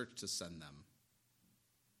hurt your church to send them?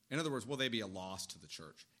 In other words, will they be a loss to the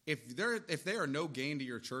church? If they are no gain to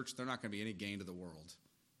your church, they're not going to be any gain to the world.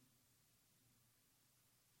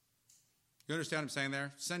 You understand what I'm saying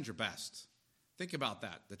there? Send your best. Think about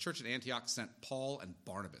that. The church at Antioch sent Paul and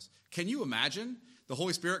Barnabas. Can you imagine? The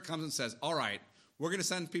Holy Spirit comes and says, all right, we're going to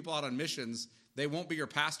send people out on missions. They won't be your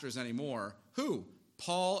pastors anymore. Who?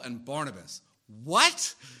 Paul and Barnabas.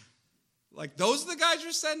 What? Like, those are the guys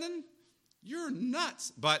you're sending? You're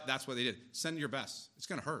nuts. But that's what they did. Send your best. It's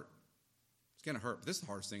going to hurt. It's going to hurt. But this is the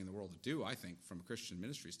hardest thing in the world to do, I think, from a Christian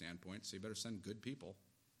ministry standpoint. So you better send good people.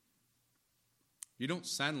 You don't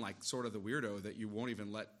send sort of the weirdo that you won't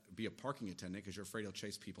even let be a parking attendant because you're afraid he'll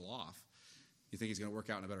chase people off. You think he's going to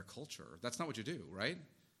work out in a better culture. That's not what you do, right?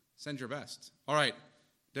 Send your best. All right.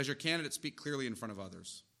 Does your candidate speak clearly in front of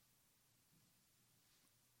others?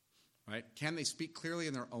 Right? Can they speak clearly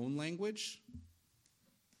in their own language?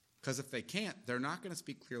 Because if they can't, they're not going to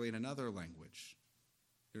speak clearly in another language.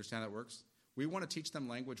 You understand how that works? We want to teach them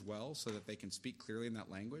language well so that they can speak clearly in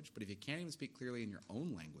that language. But if you can't even speak clearly in your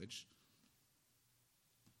own language,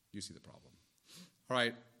 you see the problem. All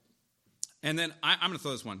right. And then I'm going to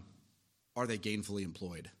throw this one. Are they gainfully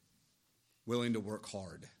employed? Willing to work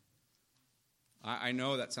hard? I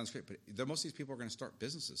know that sounds great, but most of these people are going to start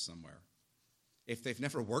businesses somewhere. If they've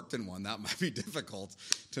never worked in one, that might be difficult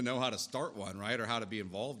to know how to start one, right, or how to be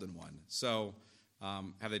involved in one. So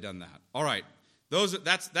have they done that? All right.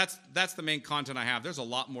 That's the main content I have. There's a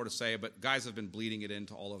lot more to say, but guys have been bleeding it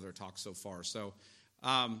into all of their talks so far. So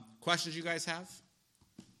questions you guys have?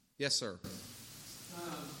 Yes, sir. I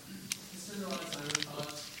spend a lot of time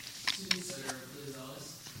with students that are really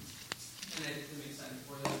zealous, and I get them excited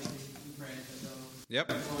for them. We pray that they'll Yep.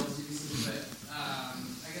 go on to do something. But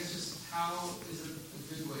I guess just how is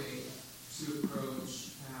a good way to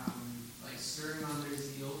approach stirring on their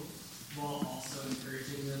zeal while also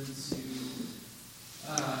encouraging them to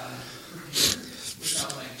prepare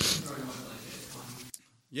without throwing away blanket on.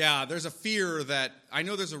 Yeah, there's a fear that, I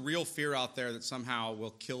know there's a real fear out there that somehow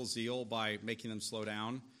will kill zeal by making them slow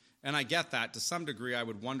down. And I get that. To some degree, I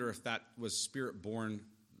would wonder if that was spirit-born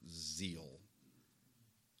zeal,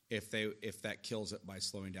 if that kills it by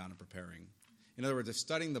slowing down and preparing. In other words, if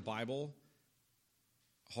studying the Bible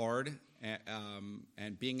hard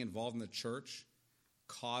and being involved in the church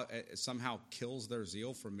somehow kills their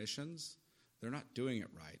zeal for missions, they're not doing it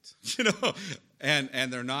right,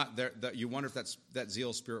 and they're not. You wonder if that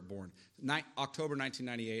zeal is spirit-born. October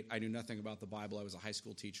 1998, I knew nothing about the Bible. I was a high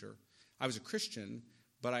school teacher. I was a Christian,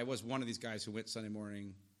 but I was one of these guys who went Sunday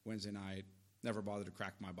morning, Wednesday night, never bothered to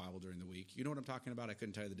crack my Bible during the week. You know what I'm talking about? I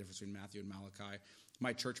couldn't tell you the difference between Matthew and Malachi.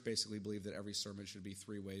 My church basically believed that every sermon should be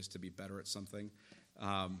 3 ways to be better at something.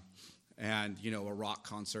 And, a rock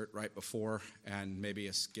concert right before, and maybe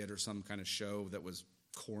a skit or some kind of show that was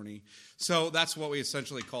corny. So that's what we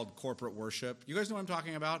essentially called corporate worship. You guys know what I'm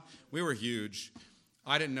talking about? We were huge.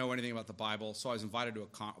 I didn't know anything about the Bible, so I was invited to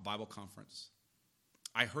a Bible conference.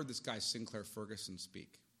 I heard this guy, Sinclair Ferguson,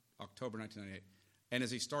 speak, October 1998. And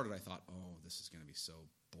as he started, I thought, oh, this is going to be so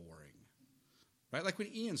boring. Right? Like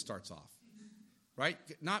when Ian starts off. Right?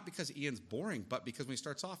 Not because Ian's boring, but because when he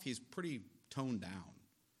starts off, he's pretty toned down.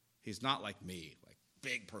 He's not like me, like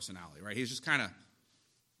big personality, right? He's just kind of,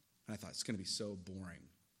 and I thought, it's going to be so boring.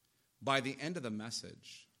 By the end of the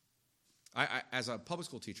message, I as a public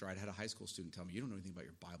school teacher, I'd had a high school student tell me, you don't know anything about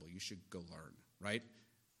your Bible. You should go learn, right?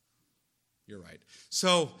 You're right.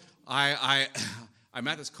 So I'm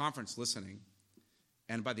at this conference listening,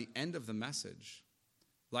 and by the end of the message,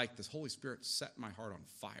 this Holy Spirit set my heart on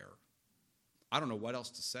fire. I don't know what else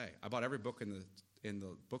to say. I bought every book in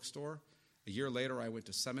the bookstore. A year later, I went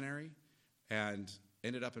to seminary and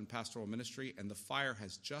ended up in pastoral ministry, and the fire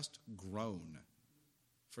has just grown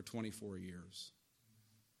for 24 years.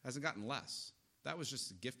 Hasn't gotten less. That was just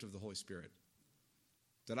the gift of the Holy Spirit.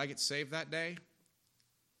 Did I get saved that day?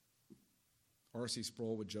 R.C.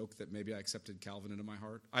 Sproul would joke that maybe I accepted Calvin into my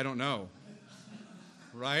heart. I don't know.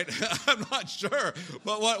 Right? I'm not sure.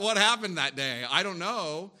 But what happened that day? I don't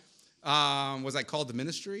know. Was I called to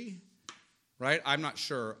ministry? Right? I'm not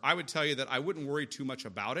sure. I would tell you that I wouldn't worry too much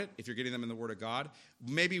about it if you're getting them in the Word of God.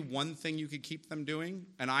 Maybe one thing you could keep them doing,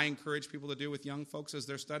 and I encourage people to do with young folks as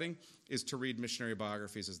they're studying, is to read missionary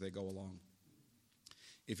biographies as they go along.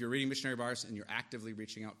 If you're reading missionary biographies and you're actively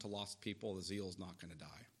reaching out to lost people, the zeal is not going to die.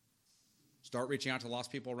 Start reaching out to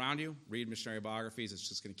lost people around you. Read missionary biographies. It's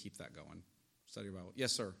just going to keep that going. Study your Bible.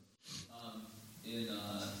 Yes, sir.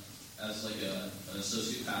 As like an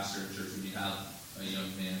associate pastor at church, when you have a young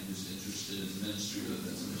man who's interested in ministry, whether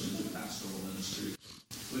that's a missions or pastoral ministry,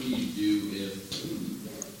 what do you do if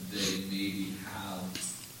they maybe have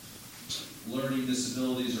learning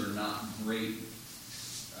disabilities or not great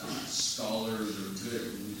scholars or good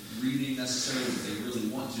at reading necessarily, but they really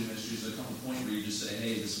want to ministry? So there comes a point where you just say,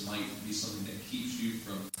 hey, this might be something that keeps you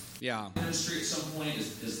from ministry at some point.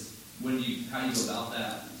 How do you go about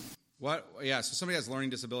that? So somebody has learning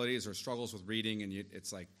disabilities or struggles with reading, and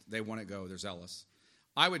it's like they want to go, they're zealous.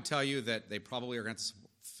 I would tell you that they probably are going to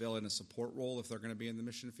fill in a support role if they're going to be in the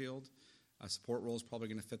mission field. A support role is probably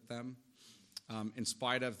going to fit them. In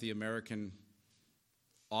spite of the American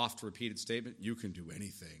oft-repeated statement, you can do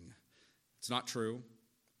anything. It's not true.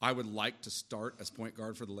 I would like to start as point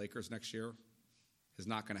guard for the Lakers next year. It's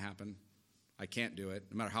not going to happen. I can't do it.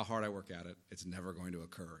 No matter how hard I work at it, it's never going to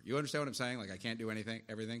occur. You understand what I'm saying? Like, I can't do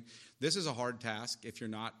everything. This is a hard task if you're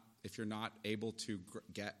not able to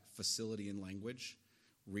get facility in language,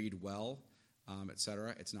 read well,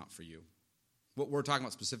 etc. It's not for you. What we're talking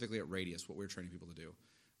about specifically at Radius, what we're training people to do.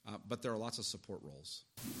 But there are lots of support roles.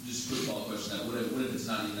 Just a quick follow-up question. What if it's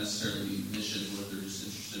not even necessarily missions? What if they're just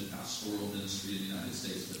interested in pastoral ministry in the United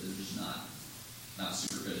States, but they're just not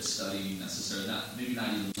super good at studying necessarily? Maybe not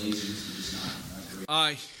even laziness, but just not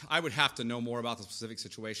great. I would have to know more about the specific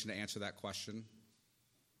situation to answer that question.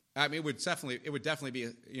 I mean, it would definitely be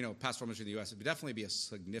pastoral ministry in the U.S. It would definitely be a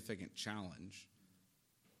significant challenge.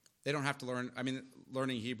 They don't have to learn. I mean,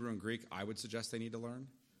 learning Hebrew and Greek, I would suggest they need to learn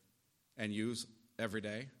and use every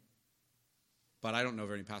day. But I don't know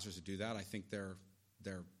of any pastors who do that. I think they're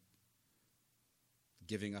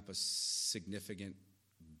giving up a significant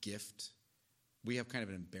gift. We have kind of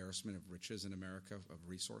an embarrassment of riches in America, of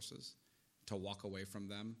resources, to walk away from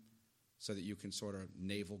them so that you can sort of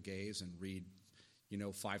navel gaze and read,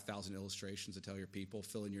 5,000 illustrations to tell your people,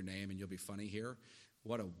 fill in your name and you'll be funny here.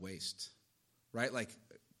 What a waste, right? Like,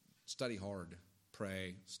 study hard,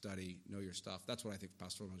 pray, study, know your stuff. That's what I think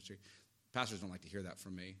pastoral ministry. Pastors don't like to hear that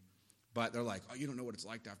from me. But they're like, oh, you don't know what it's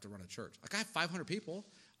like to have to run a church. Like, I have 500 people.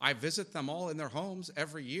 I visit them all in their homes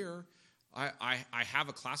every year. I have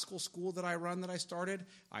a classical school that I run that I started.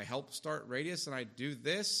 I help start Radius, and I do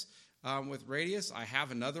this with Radius. I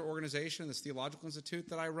have another organization, this Theological Institute,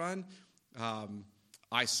 that I run.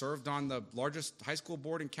 I served on the largest high school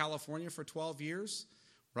board in California for 12 years,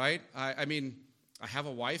 right? I mean, I have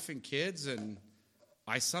a wife and kids, and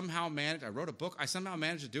I wrote a book. I somehow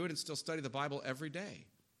managed to do it and still study the Bible every day.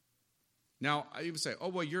 Now, I even say, oh,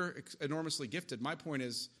 well, you're enormously gifted. My point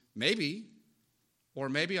is, maybe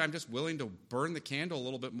I'm just willing to burn the candle a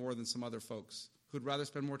little bit more than some other folks who'd rather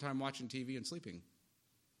spend more time watching TV and sleeping.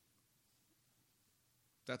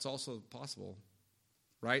 That's also possible,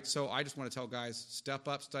 right? So I just want to tell guys, step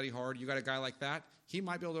up, study hard. You got a guy like that, he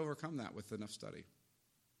might be able to overcome that with enough study.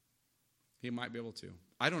 He might be able to.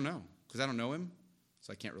 I don't know, because I don't know him,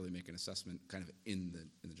 so I can't really make an assessment kind of in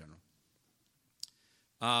the general.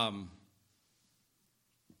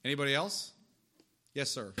 Anybody else? Yes,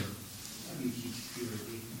 sir. How do you teach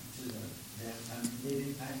purity to them? They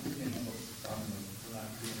didn't have a problem with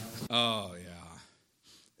pornography. Oh, yeah.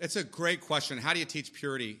 It's a great question. How do you teach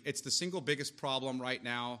purity? It's the single biggest problem right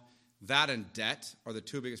now. That and debt are the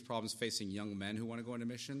two biggest problems facing young men who want to go into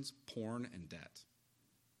missions: porn and debt.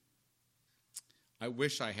 I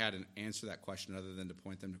wish I had an answer to that question other than to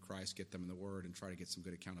point them to Christ, get them in the Word, and try to get some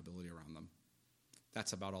good accountability around them.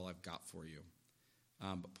 That's about all I've got for you.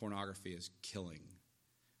 But pornography is killing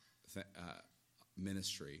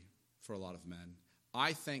ministry for a lot of men.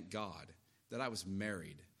 I thank God that I was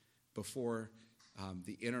married before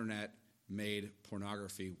the internet made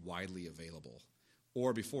pornography widely available,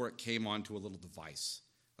 or before it came onto a little device.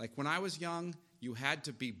 Like when I was young, you had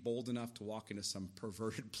to be bold enough to walk into some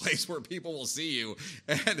perverted place where people will see you.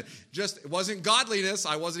 And it wasn't godliness.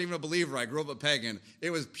 I wasn't even a believer. I grew up a pagan. It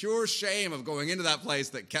was pure shame of going into that place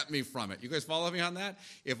that kept me from it. You guys follow me on that?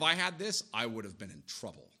 If I had this, I would have been in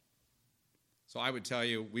trouble. So I would tell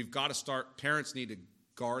you, we've got to start, parents need to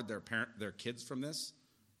guard their kids from this.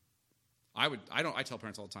 I tell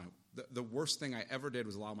parents all the time, the worst thing I ever did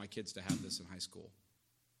was allow my kids to have this in high school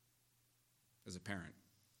as a parent.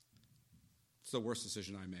 It's the worst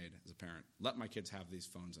decision I made as a parent. Let my kids have these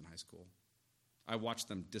phones in high school. I watched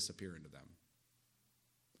them disappear into them.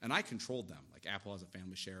 And I controlled them. Like Apple has a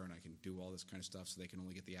family share, and I can do all this kind of stuff so they can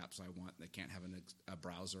only get the apps I want. They can't have a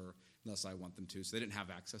browser unless I want them to. So they didn't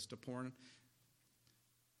have access to porn.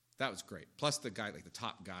 That was great. Plus the guy, like the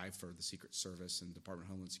top guy for the Secret Service and Department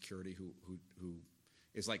of Homeland Security who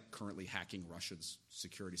is like currently hacking Russia's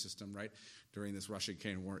security system, right? During this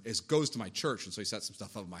Russia-Ukraine war, goes to my church, and so he sets some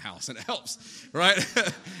stuff up in my house, and it helps, right?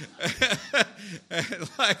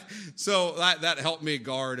 So that helped me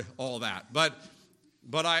guard all that. But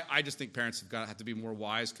I just think parents have to be more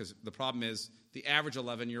wise, because the problem is the average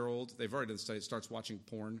 11-year-old, they've already done studies, starts watching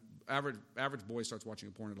porn. Average boy starts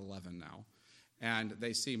watching porn at 11 now, and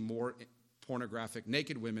they see more pornographic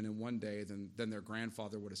naked women in one day than their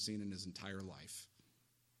grandfather would have seen in his entire life.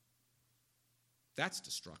 That's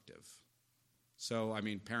destructive. So, I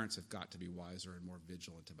mean, parents have got to be wiser and more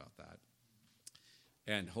vigilant about that.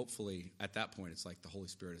 And hopefully, at that point, it's like the Holy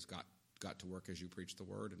Spirit has got to work as you preach the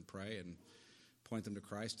word and pray and point them to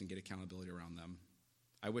Christ and get accountability around them.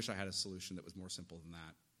 I wish I had a solution that was more simple than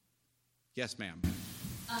that. Yes, ma'am.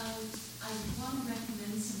 I want to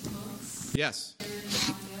recommend some books. Yes. They're in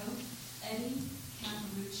audio. Eddie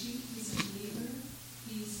Caparucci, he's a believer.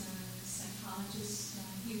 He's a psychologist,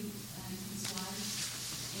 he and his wife,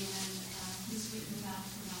 and he's written about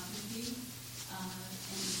pornography. And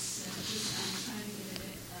it's I'm trying to get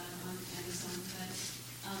it on Amazon, but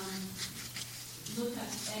look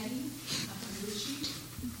up Eddie Caparucci,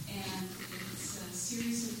 and it's a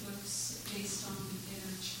series of books based on the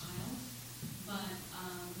inner child. But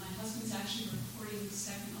my husband's actually recording the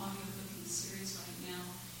second audiobook in the series right now.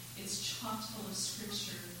 It's chock full of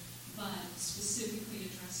scripture, but specifically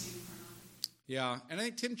addressing pornography. Yeah, and I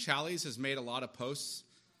think Tim Challies has made a lot of posts.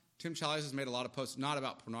 Tim Challies has made a lot of posts, not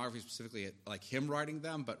about pornography specifically, like him writing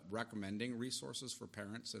them, but recommending resources for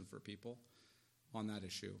parents and for people on that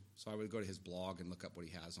issue. So I would go to his blog and look up what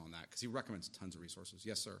he has on that, because he recommends tons of resources.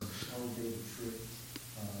 Yes, sir. Our David Tripp,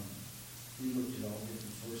 we looked at all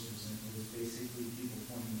different sources, and it was basically people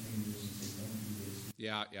pointing fingers and saying, don't do this.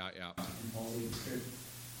 Yeah. And Paul David Tripp,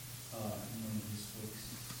 in one of his books,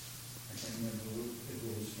 I can't remember if it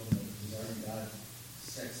was from the Desiring God,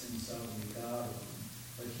 Sex and Stuff with God,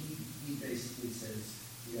 but he basically says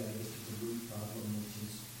you got to get to the root problem,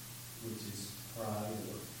 which is pride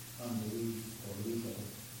or unbelief or ego.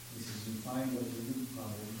 He says you find what the root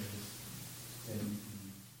problem is, then.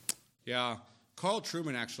 Yeah. Carl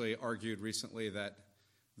Trueman actually argued recently that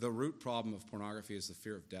the root problem of pornography is the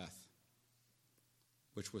fear of death,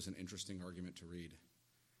 which was an interesting argument to read.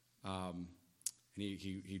 And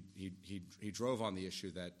he drove on the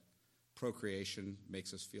issue that procreation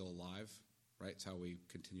makes us feel alive, right? It's how we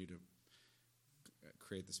continue to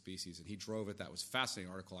create the species. And he drove it. That was a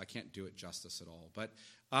fascinating article. I can't do it justice at all. But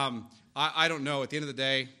I don't know. At the end of the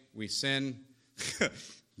day, we sin.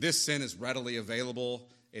 This sin is readily available.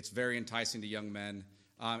 It's very enticing to young men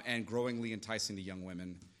and growingly enticing to young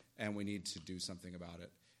women, and we need to do something about it.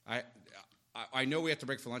 I know we have to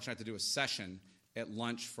break for lunch. I have to do a session at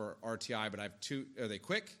lunch for RTI, but I have two. Are they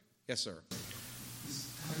quick? Yes, sir.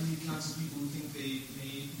 How do you counsel people who think they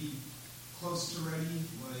may be close to ready,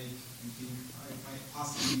 like, and think I might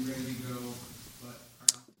possibly be ready to go, but are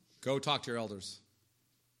not? Go talk to your elders.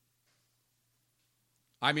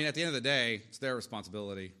 I mean, at the end of the day, it's their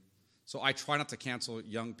responsibility. So I try not to cancel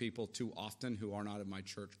young people too often who are not in my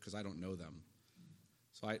church because I don't know them.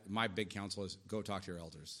 So my big counsel is go talk to your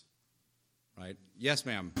elders. Right? Yes,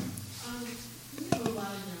 ma'am. We have a lot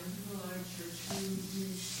of young people in our church who do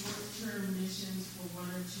short-term missions for 1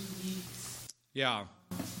 or 2 weeks. Yeah.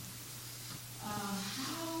 How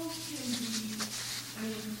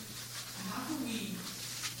can we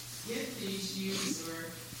get these youth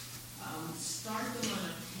or start them on a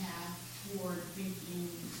path toward thinking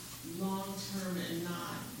long-term and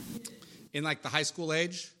not In like the high school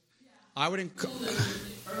age? Yeah. I would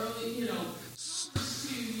early,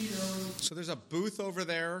 So there's a booth over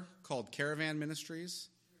there called Caravan Ministries.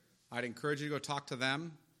 I'd encourage you to go talk to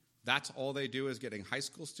them. That's all they do is getting high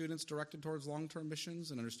school students directed towards long-term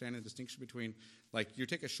missions and understanding the distinction between, like, you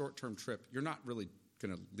take a short-term trip, you're not really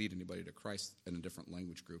going to lead anybody to Christ in a different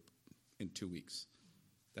language group in 2 weeks.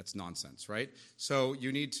 That's nonsense, right? So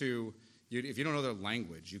you need to, if you don't know their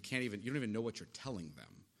language, you don't even know what you're telling them,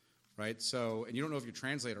 right? So, and you don't know if your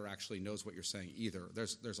translator actually knows what you're saying either.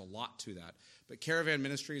 There's a lot to that. But Caravan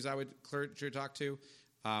Ministries, I would encourage you to talk to.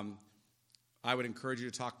 I would encourage you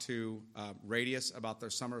to talk to Radius about their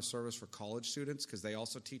summer of service for college students, because they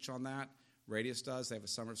also teach on that. Radius does. They have a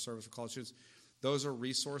summer of service for college students. Those are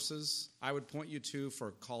resources I would point you to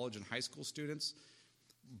for college and high school students.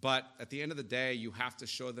 But at the end of the day, you have to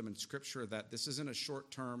show them in Scripture that this isn't a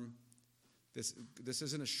short-term this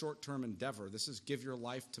isn't a short-term endeavor. This is give your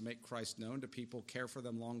life to make Christ known to people, care for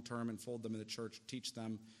them long-term, and fold them in the church, teach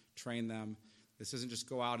them, train them. This isn't just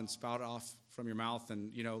go out and spout off from your mouth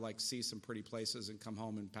and, see some pretty places and come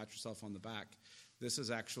home and pat yourself on the back. This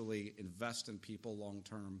is actually invest in people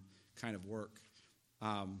long-term kind of work.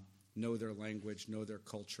 Know their language, know their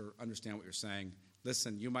culture, understand what you're saying.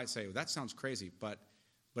 Listen, you might say, well, that sounds crazy, but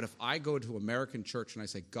if I go to American church and I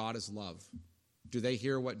say God is love, do they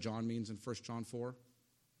hear what John means in 1 John 4?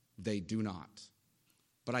 They do not.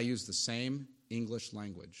 But I use the same English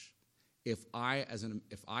language. If I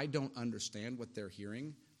don't understand what they're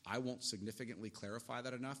hearing, I won't significantly clarify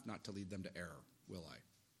that enough not to lead them to error, will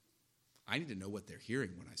I? I need to know what they're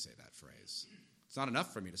hearing when I say that phrase. It's not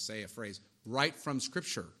enough for me to say a phrase right from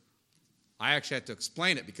Scripture. I actually have to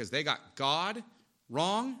explain it because they got God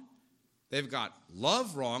wrong. They've got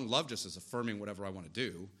love wrong. Love just is affirming whatever I want to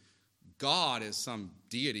do. God is some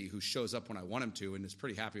deity who shows up when I want him to and is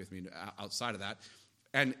pretty happy with me outside of that.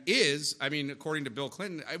 And according to Bill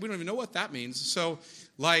Clinton, we don't even know what that means. So,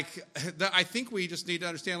 I think we just need to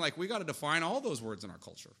understand, we got to define all those words in our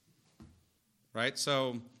culture, right?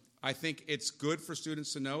 So I think it's good for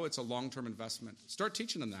students to know it's a long-term investment. Start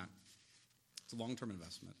teaching them that. It's a long-term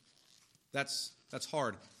investment. That's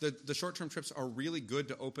hard. The short-term trips are really good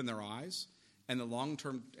to open their eyes, and the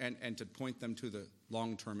long-term and to point them to the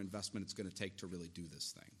long-term investment it's going to take to really do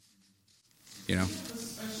this thing. You have a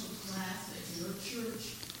special class at your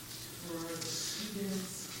church for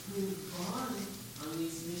students who've gone on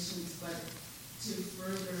these missions, but to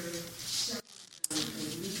further shepherd them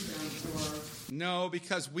and lead them, or no,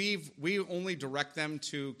 because we only direct them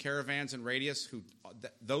to Caravans and Radius.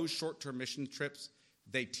 Those short-term mission trips,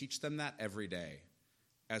 they teach them that every day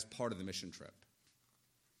as part of the mission trip.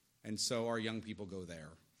 And so our young people go there.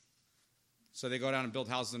 So they go down and build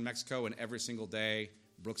houses in Mexico, and every single day,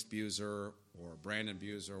 Brooks Buser or Brandon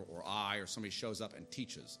Buser or I or somebody shows up and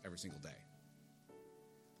teaches every single day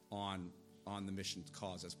on the mission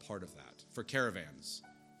cause as part of that. For Caravans,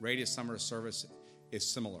 Radius Summer Service is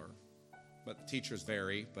similar, but the teachers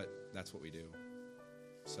vary, but that's what we do.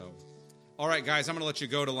 So, all right, guys, I'm going to let you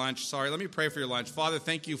go to lunch. Sorry, let me pray for your lunch. Father,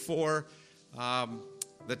 thank you for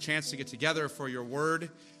the chance to get together, for your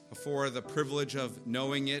word, for the privilege of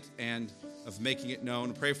knowing it and of making it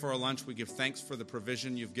known. Pray for our lunch. We give thanks for the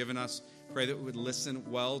provision you've given us. Pray that we would listen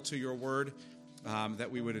well to your word,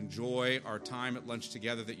 that we would enjoy our time at lunch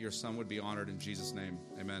together, that your son would be honored in Jesus' name.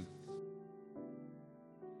 Amen.